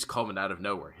Caprice Coleman out of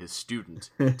nowhere, his student,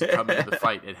 to come into the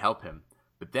fight and help him.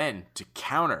 But then, to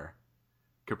counter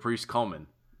Caprice Coleman,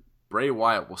 Bray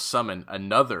Wyatt will summon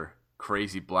another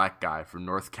crazy black guy from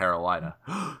North Carolina.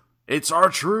 It's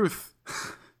R-Truth!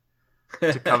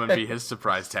 To come and be his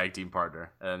surprise tag team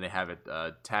partner. And then they have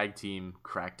a tag team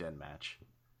crackdown match.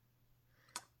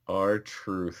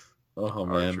 R-Truth. Oh,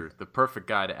 man. R-Truth. The perfect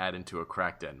guy to add into a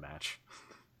crackdown match.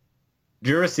 Do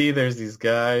you ever see there's these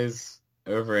guys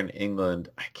over in England?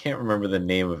 I can't remember the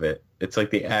name of it. It's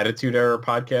like the Attitude Era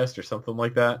podcast or something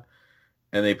like that.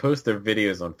 And they post their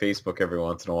videos on Facebook every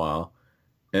once in a while.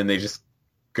 And they just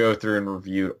go through and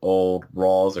review old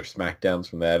Raws or SmackDowns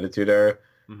from the Attitude Era.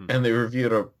 Mm-hmm. And they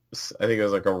reviewed I think it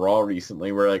was like a Raw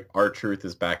recently where like R-Truth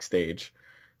is backstage.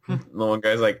 And the one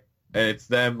guy's like, and it's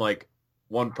them like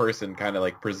one person kind of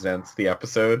like presents the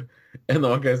episode. And the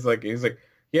one guy's like, he's like,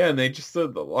 yeah, and they just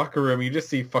in the locker room, you just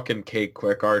see fucking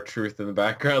K-Quick, R-Truth in the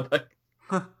background,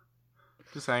 like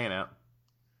just hanging out.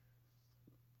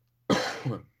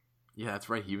 Yeah, that's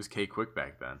right. He was K-Quick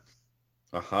back then.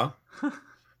 Uh-huh.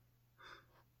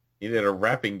 He did a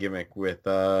rapping gimmick with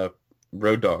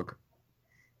Road Dogg.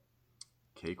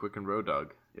 K-Quick and Road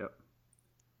Dogg. Yep.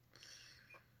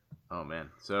 Oh man.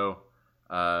 So,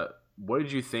 what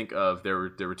did you think of? There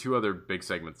were two other big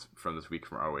segments from this week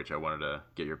from ROH I wanted to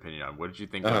get your opinion on. What did you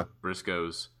think of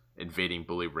Briscoes invading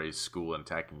Bully Ray's school and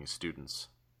attacking his students?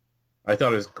 I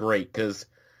thought it was great because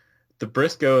the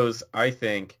Briscoes,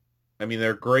 I mean,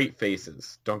 they're great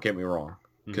faces. Don't get me wrong,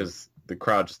 because the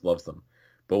crowd just loves them.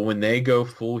 But when they go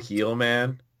full heel,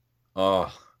 man,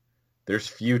 there's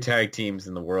few tag teams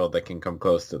in the world that can come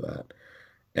close to that.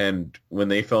 And when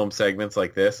they film segments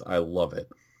like this, I love it.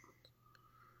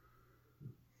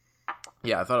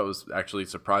 Yeah, I thought it was actually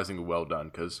surprisingly well done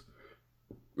because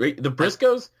the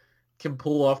Briscoes can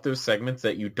pull off those segments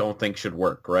that you don't think should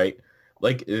work, right?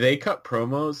 Like they cut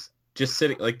promos just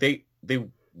sitting, like they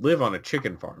live on a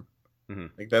chicken farm. Mm-hmm.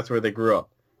 Like that's where they grew up.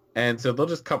 And so they'll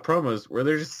just cut promos where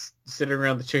they're just sitting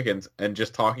around the chickens and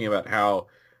just talking about how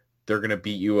they're gonna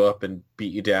beat you up and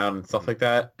beat you down and stuff like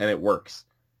that, and it works.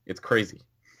 It's crazy.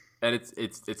 And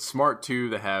it's smart too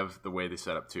to have the way they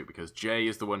set up too, because Jay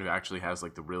is the one who actually has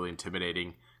like the really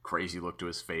intimidating, crazy look to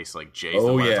his face. Like Jay's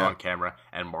the one that's on camera,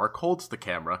 and Mark holds the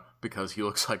camera because he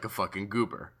looks like a fucking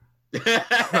goober.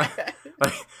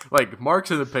 like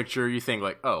Mark's in the picture, you think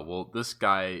like, oh well, this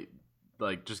guy,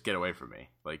 like, just get away from me.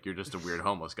 Like, you're just a weird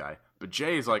homeless guy. But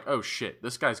Jay's like, oh shit,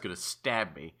 this guy's gonna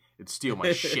stab me and steal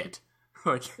my shit.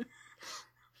 Like,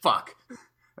 fuck.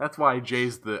 That's why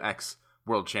Jay's the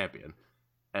ex-world champion,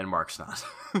 and Mark's not.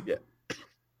 Yeah.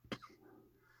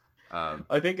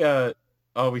 I think,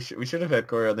 we should have had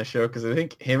Corey on the show, because I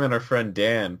think him and our friend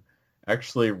Dan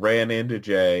actually ran into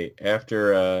Jay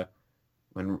after,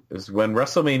 when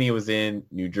WrestleMania was in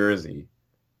New Jersey,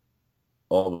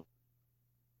 all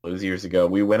those years ago.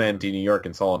 We went into New York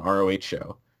and saw an ROH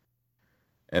show,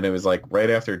 and it was like right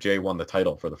after Jay won the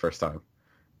title for the first time,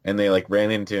 and they like ran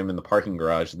into him in the parking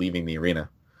garage leaving the arena,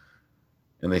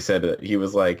 and they said that he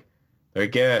was like,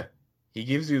 yeah, he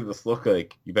gives you this look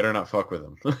like you better not fuck with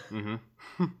him.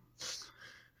 Mm-hmm.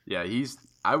 Yeah,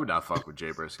 I would not fuck with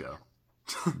Jay Briscoe.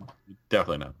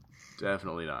 Definitely not.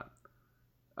 Definitely not.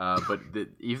 But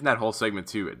even that whole segment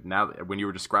too. Now, when you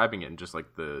were describing it and just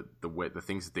like the way the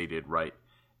things that they did right,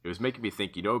 it was making me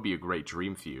think. You know, it'd be a great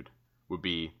dream feud. Would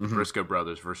be the Briscoe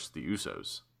brothers versus the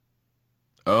Usos.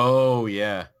 Oh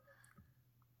yeah,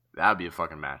 that'd be a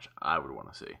fucking match I would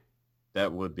want to see.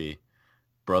 That would be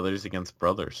brothers against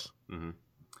brothers. Mm-hmm.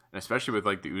 And especially with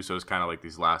like the Usos, kind of like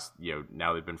these last,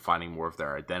 now they've been finding more of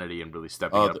their identity and really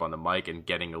stepping up on the mic and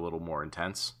getting a little more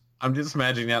intense. I'm just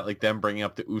imagining that, like them bringing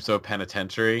up the Uso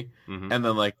penitentiary, and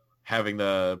then like having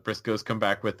the Briscoes come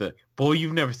back with the, boy,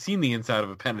 you've never seen the inside of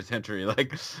a penitentiary.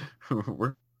 Like,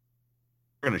 we're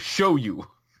gonna show you.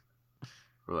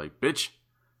 We're like, bitch,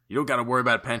 you don't gotta worry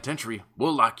about a penitentiary.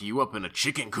 We'll lock you up in a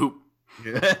chicken coop.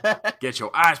 Get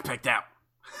your eyes picked out.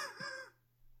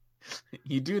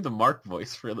 You do the Mark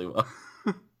voice really well.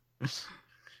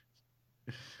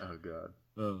 Oh god.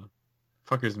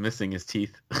 Fucker's missing his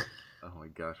teeth. Oh my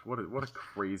gosh, what a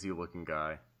crazy looking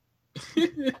guy.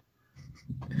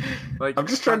 Like, I'm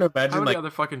just trying to imagine, how many like, other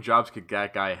fucking jobs could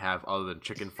that guy have other than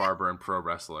chicken farmer and pro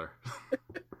wrestler?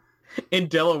 In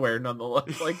Delaware,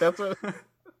 nonetheless. Like, that's what.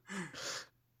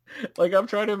 Like, I'm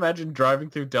trying to imagine driving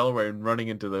through Delaware and running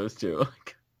into those two.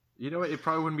 You know what? It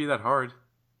probably wouldn't be that hard.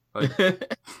 Like,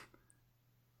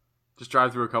 just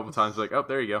drive through a couple times, like, oh,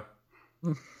 there you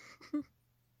go.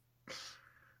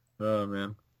 Oh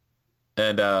man.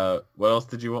 And what else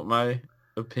did you want my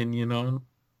opinion on?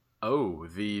 Oh,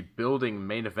 the building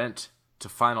main event to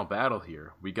Final Battle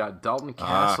here. We got Dalton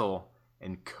Castle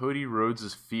and Cody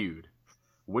Rhodes' feud.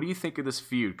 What do you think of this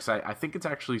feud? Because I think it's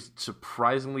actually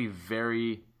surprisingly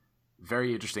very,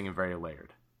 very interesting and very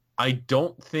layered. I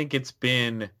don't think it's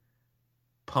been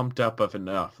pumped up of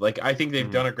enough. Like, I think they've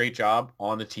done a great job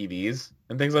on the TVs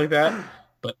and things like that,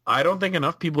 but I don't think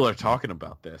enough people are talking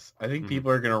about this. I think people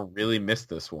are going to really miss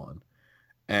this one.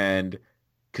 And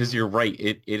because you're right,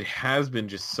 it has been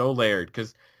just so layered.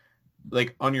 Because,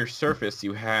 like, on your surface,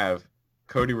 you have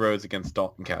Cody Rhodes against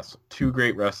Dalton Castle. Two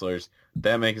great wrestlers.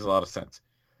 That makes a lot of sense.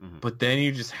 But then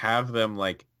you just have them,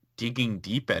 like, digging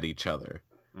deep at each other.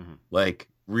 Like,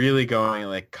 really going,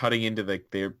 like, cutting into, like,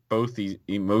 they're both these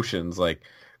emotions. Like,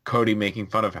 Cody making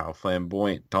fun of how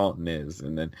flamboyant Dalton is.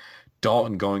 And then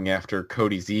Dalton going after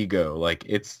Cody's ego. Like,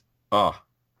 it's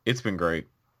been great.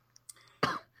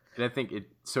 And I think it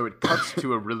cuts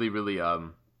to a really, really, a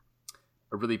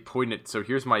really poignant. So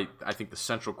here's I think the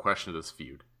central question of this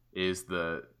feud is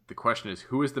the question is,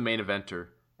 who is the main eventer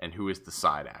and who is the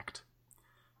side act?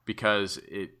 Because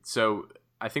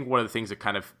I think one of the things that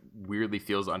kind of weirdly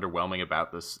feels underwhelming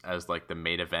about this as like the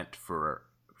main event for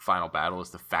Final Battle is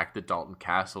the fact that Dalton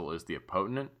Castle is the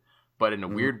opponent. But in a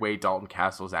weird way, Dalton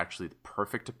Castle is actually the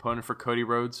perfect opponent for Cody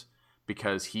Rhodes,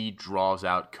 because he draws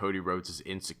out Cody Rhodes'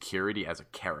 insecurity as a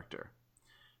character.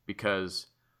 Because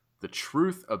the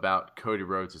truth about Cody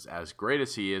Rhodes is, as great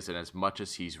as he is and as much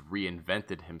as he's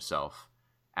reinvented himself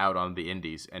out on the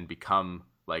indies and become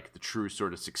like the true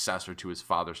sort of successor to his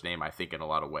father's name, I think, in a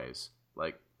lot of ways.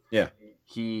 Like, yeah,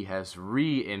 he has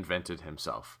reinvented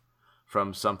himself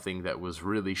from something that was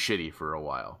really shitty for a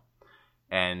while.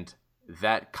 And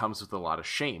that comes with a lot of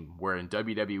shame, where in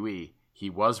WWE, he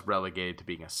was relegated to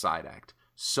being a side act.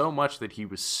 So much that he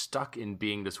was stuck in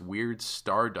being this weird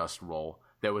Stardust role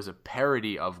that was a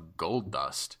parody of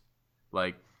Goldust.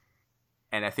 Like,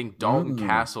 and I think Dalton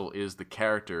Castle is the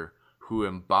character who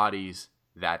embodies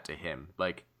that to him.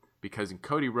 Like, because in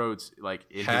Cody Rhodes, like,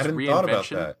 in his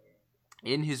reinvention,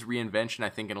 in his reinvention, I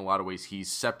think in a lot of ways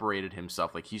he's separated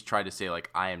himself. Like he's tried to say, like,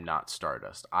 I am not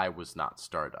Stardust. I was not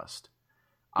Stardust.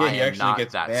 Yeah, I he am actually not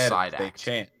gets that mad side if they act.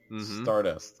 chant Mhm.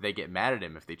 Stardust. They get mad at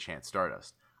him if they chant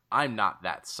Stardust. I'm not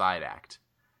that side act.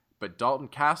 But Dalton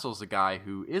Castle's a guy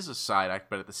who is a side act,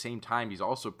 but at the same time, he's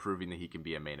also proving that he can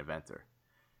be a main eventer.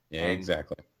 Yeah, And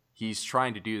exactly. he's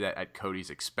trying to do that at Cody's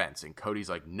expense. And Cody's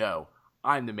like, no,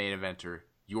 I'm the main eventer.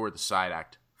 You're the side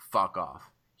act. Fuck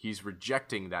off. He's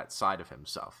rejecting that side of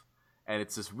himself. And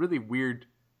it's this really weird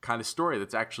kind of story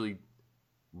that's actually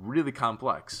really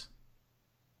complex.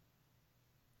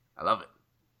 I love it.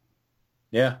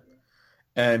 Yeah.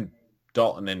 And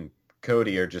Dalton and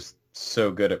Cody are just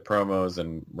so good at promos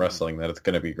and wrestling that it's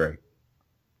going to be great.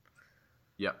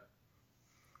 Yep.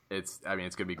 It's going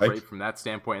to be great from that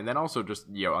standpoint. And then also just,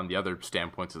 on the other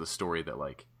standpoints of the story that,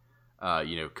 like,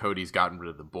 Cody's gotten rid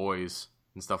of the boys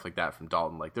and stuff like that from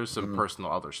Dalton. Like, there's some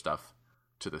personal other stuff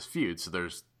to this feud. So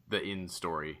there's the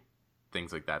in-story,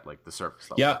 things like that, like the surface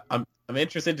level. Yeah, I'm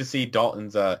interested to see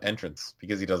Dalton's entrance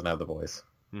because he doesn't have the voice.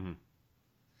 Mm-hmm.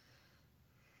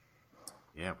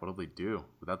 Yeah, what'll they do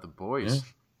without the boys?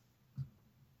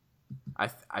 Yeah.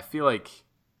 I feel like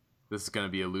this is going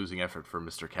to be a losing effort for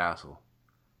Mr. Castle,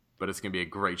 but it's going to be a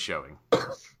great showing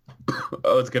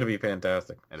Oh, it's going to be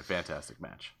fantastic. and a fantastic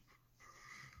match.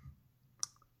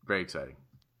 Very exciting.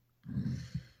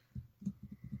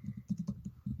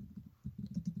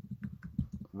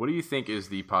 What do you think is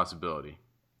the possibility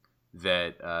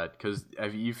that, because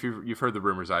you've heard the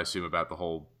rumors, I assume, about the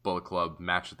whole Bullet Club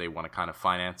match that they want to kind of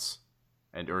finance,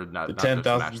 or not The not just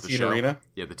 10,000 match, the seat show. arena?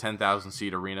 Yeah, the 10,000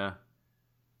 seat arena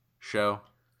show.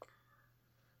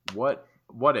 What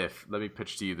if? Let me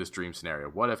pitch to you this dream scenario.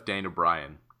 What if Daniel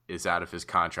Bryan is out of his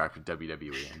contract with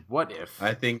WWE? And what if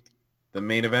I think the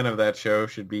main event of that show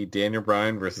should be Daniel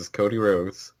Bryan versus Cody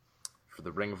Rhodes. for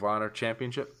the Ring of Honor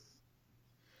Championship?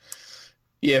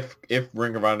 If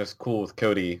Ring of Honor is cool with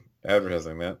Cody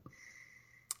advertising that.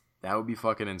 That would be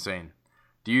fucking insane.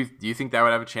 Do you think that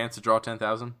would have a chance to draw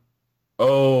 10,000?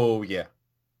 Oh, yeah.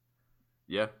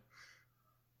 Yeah.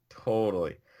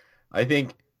 Totally. I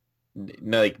think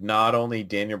like not only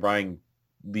Daniel Bryan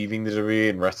leaving the WWE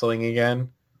and wrestling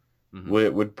again Mhm.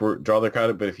 would draw the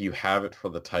crowd, but if you have it for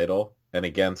the title and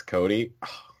against Cody,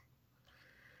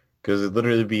 because it'd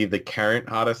literally be the current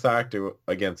hottest act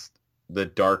against the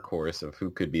dark horse of who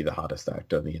could be the hottest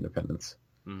act on the independents.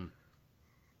 Mhm.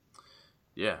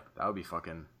 Yeah, that would be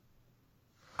fucking.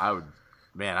 I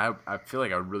feel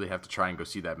like I would really have to try and go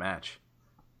see that match.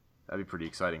 That'd be pretty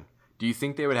exciting. Do you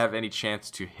think they would have any chance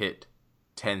to hit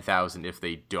 10,000 if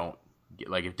they don't get,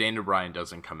 like, if Daniel Bryan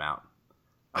doesn't come out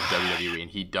of WWE and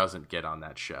he doesn't get on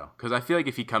that show? Because I feel like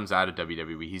if he comes out of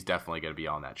WWE, he's definitely going to be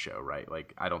on that show, right?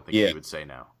 Like, I don't think Yeah. he would say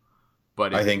no.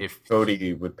 But I think if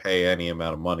Cody would pay any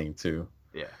amount of money to.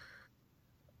 yeah.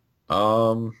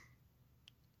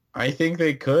 I think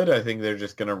they could. I think they're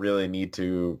just going to really need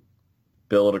to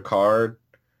build a card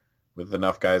with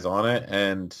enough guys on it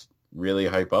and really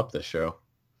hype up the show.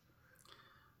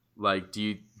 Like, do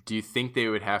you think they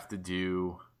would have to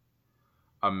do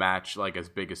a match like as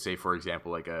big as, say, for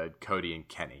example, like a Cody and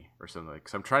Kenny or something?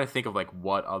 Because I'm trying to think of like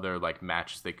what other like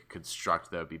matches they could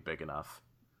construct that would be big enough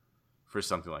for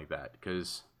something like that.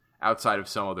 Because outside of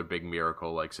some other big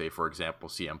miracle, like, say, for example,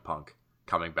 CM Punk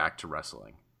coming back to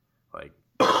wrestling, like,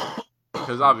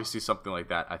 because obviously something like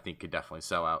that I think could definitely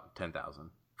sell out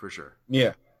 10,000 for sure.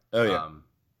 Yeah. Oh, yeah.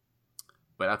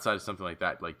 But outside of something like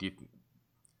that, like, do you?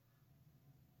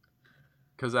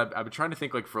 Because I've been trying to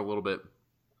think, like, for a little bit,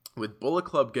 with Bullet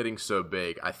Club getting so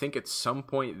big, I think at some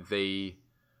point they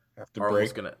Have to are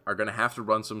break. gonna have to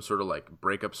run some sort of like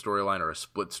breakup storyline or a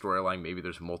split storyline. Maybe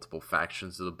there's multiple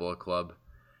factions of the Bullet Club.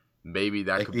 Maybe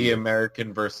that Like could the be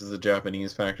American versus the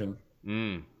Japanese faction.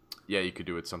 Yeah, you could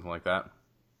do it something like that,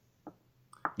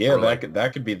 Yeah, Or like-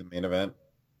 that could be the main event.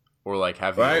 or like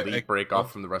have the Right, Elite like- break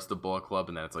off from the rest of the Bullet Club,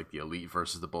 and then it's like the Elite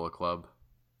versus the Bullet Club.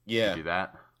 Yeah. Do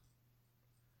that.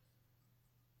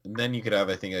 And then you could have,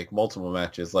 I think, like multiple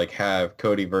matches, like have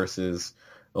Cody versus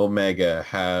Omega,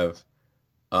 have,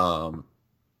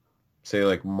 say,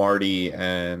 like Marty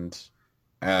and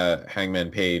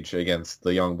Hangman Page against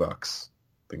the Young Bucks,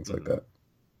 things like that.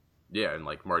 Yeah, and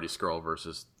like Marty Scurll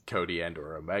versus Cody and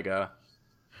or Omega.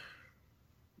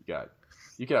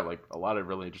 You could have like a lot of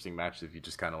really interesting matches if you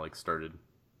just kind of like started.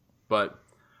 But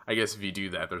I guess if you do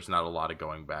that, there's not a lot of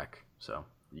going back. So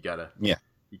you gotta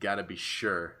be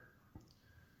sure.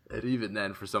 And even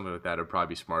then, for something like that, it'd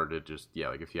probably be smarter to just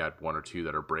like if you had one or two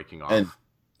that are breaking off, And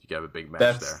you could have a big match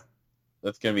That's there.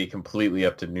 going to be completely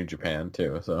up to New Japan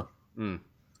too. So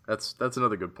That's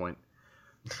another good point.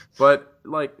 But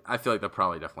like I feel like they'll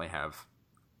probably definitely have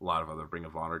a lot of other Ring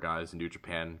of Honor guys and New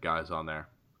Japan guys on there,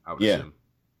 I would Yeah. assume.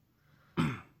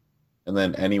 And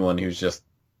then anyone who's just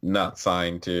not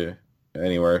signed to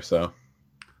anywhere. So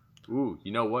Ooh,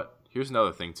 you know what? Here's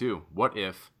another thing, too. What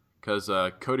if, because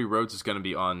Cody Rhodes is going to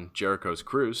be on Jericho's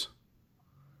cruise,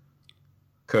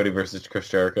 Cody versus Chris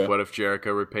Jericho. what if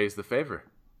Jericho repays the favor?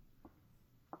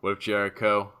 What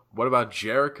about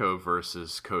Jericho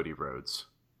versus Cody Rhodes?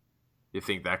 You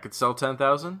think that could sell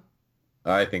 10,000?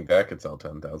 I think that could sell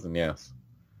 10,000. Yes.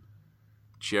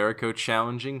 Jericho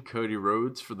challenging Cody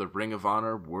Rhodes for the Ring of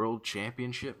Honor World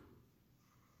Championship?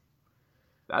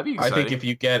 That'd be exciting. I think if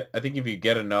you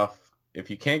get enough, if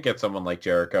you can't get someone like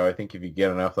Jericho, I think if you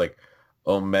get enough like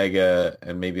Omega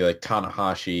and maybe like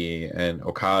Tanahashi and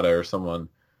Okada or someone,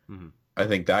 I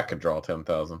think that could draw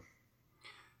 10,000.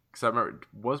 Because I remember,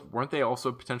 weren't they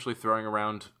also potentially throwing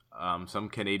around some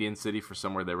Canadian city for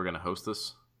somewhere they were going to host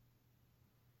this?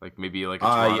 Like maybe like a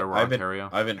Toronto or Ontario?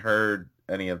 I haven't heard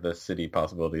any of the city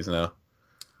possibilities now.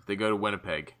 They go to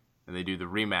Winnipeg and they do the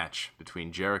rematch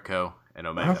between Jericho and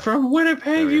Omega. I'm from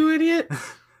Winnipeg, you idiot.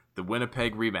 The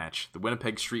Winnipeg rematch, the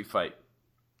Winnipeg street fight.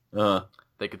 Uh,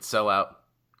 They could sell out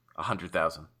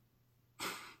 100,000.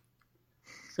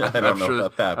 I don't know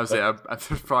about that. I was saying,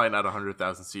 there's probably not a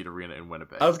 100,000 seat arena in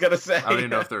Winnipeg. I was gonna say. I don't even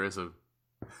know if there is a.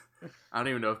 I don't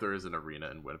even know if there is an arena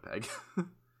in Winnipeg.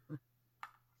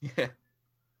 Yeah.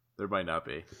 There might not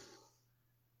be.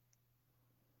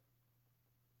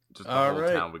 Just the All whole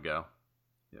right. town would go.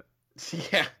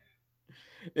 Yeah.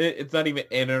 It's not even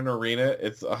in an arena.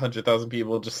 It's 100,000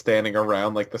 people just standing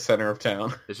around like the center of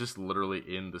town. It's just literally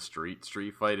in the street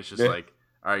fight. It's just Yeah. like,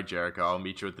 all right, Jericho, I'll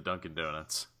meet you at the Dunkin'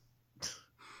 Donuts.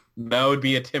 That would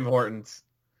be a Tim Hortons.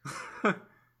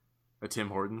 A Tim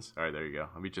Hortons? All right, there you go.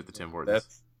 I'll meet you at the Tim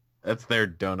Hortons. That's their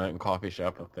donut and coffee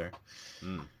shop up there.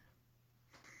 Mm.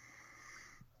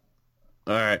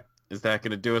 All right. Is that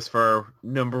going to do us for our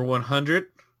number 100?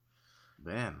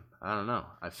 Man, I don't know.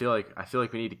 I feel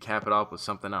like we need to cap it off with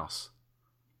something else.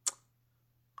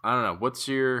 I don't know. What's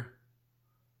your...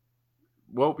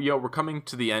 Well, we're coming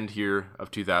to the end here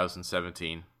of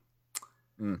 2017.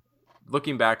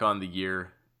 Looking back on the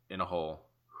year in a whole,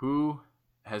 who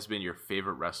has been your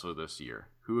favorite wrestler this year?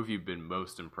 Who have you been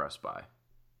most impressed by?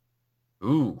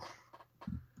 Ooh.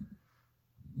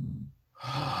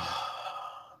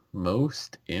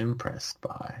 Most impressed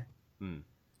by.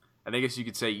 And I guess you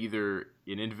could say either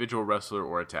an individual wrestler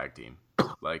or a tag team.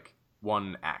 Like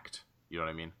one act. You know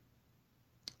what I mean?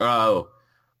 Oh.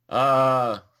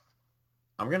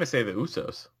 I'm going to say the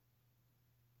Usos.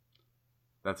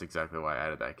 That's exactly why I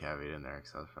added that caveat in there,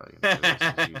 because I was probably going to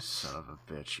say, this, you son of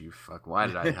a bitch, you fuck. Why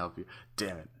did I help you?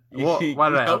 Damn it. Well, why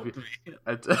did I help you?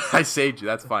 I saved you.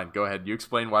 That's fine. Go ahead. You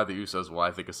explain why the Usos, while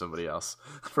I think of somebody else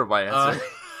for my answer.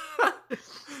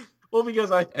 Well,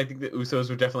 because I think the Usos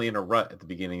were definitely in a rut at the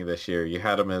beginning of this year. You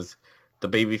had them as the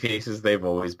baby faces they've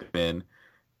always been.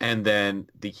 And then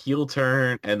the heel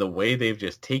turn and the way they've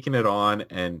just taken it on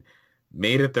and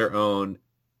made it their own.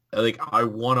 Like, I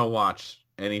want to watch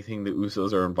anything the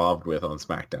Usos are involved with on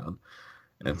SmackDown.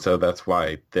 And so that's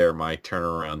why they're my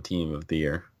turnaround team of the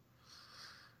year.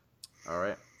 All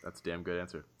right. That's a damn good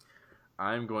answer.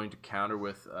 I'm going to counter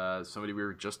with somebody we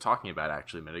were just talking about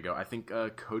actually a minute ago. I think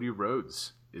Cody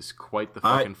Rhodes is quite the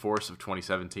fucking force of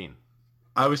 2017.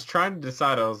 I was trying to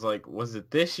decide. I was like, was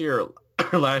it this year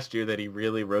or last year that he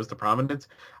really rose to prominence?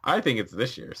 I think it's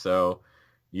this year. So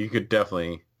you could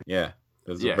definitely,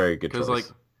 that's a very good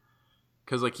choice.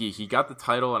 Because he got the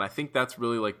title, and I think that's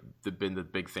really like been the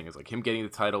big thing is like him getting the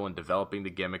title and developing the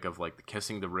gimmick of like the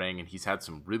kissing the ring, and he's had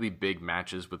some really big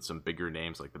matches with some bigger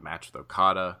names, like the match with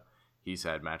Okada. He's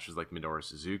had matches like Minoru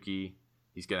Suzuki.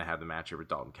 He's gonna have the match over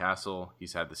Dalton Castle.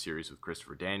 He's had the series with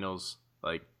Christopher Daniels.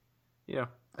 Like,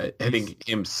 I think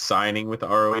him signing with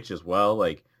ROH as well.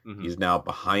 Like he's now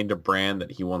behind a brand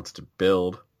that he wants to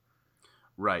build.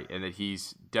 Right, and that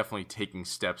he's definitely taking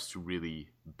steps to really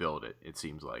build it, it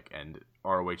seems like. And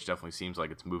ROH definitely seems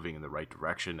like it's moving in the right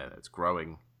direction and it's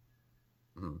growing.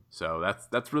 So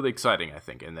that's really exciting, I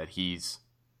think, and that he's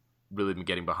really been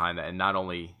getting behind that and not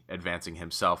only advancing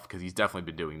himself, because he's definitely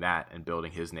been doing that and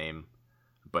building his name,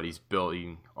 but he's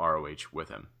building ROH with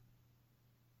him.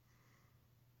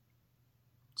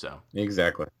 So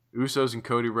Exactly. Usos and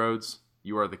Cody Rhodes,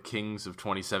 you are the kings of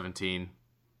 2017.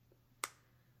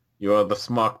 You are the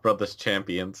Smock Brothers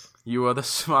champions. You are the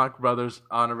Smock Brothers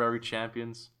honorary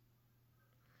champions.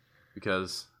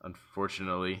 Because,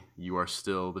 unfortunately, you are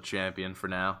still the champion for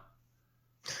now.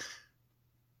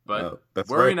 But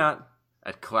worry not.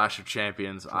 At Clash of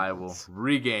Champions, I will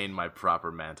regain my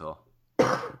proper mantle.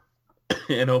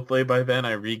 And hopefully by then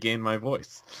I regain my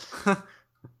voice.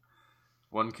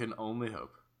 One can only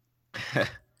hope.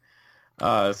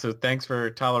 So thanks for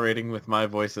tolerating with my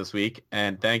voice this week,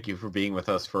 and thank you for being with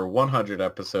us for 100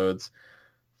 episodes.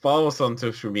 Follow us on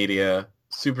social media,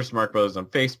 Super Smart Brothers on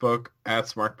Facebook, at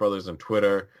Smart Brothers on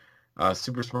Twitter,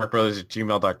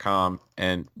 supersmartbrothers@gmail.com,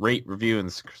 and rate, review,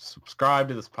 and subscribe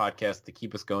to this podcast to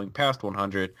keep us going past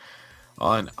 100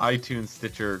 on iTunes,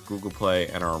 Stitcher, Google Play,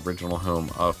 and our original home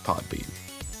of Podbean.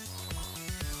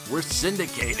 We're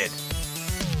syndicated.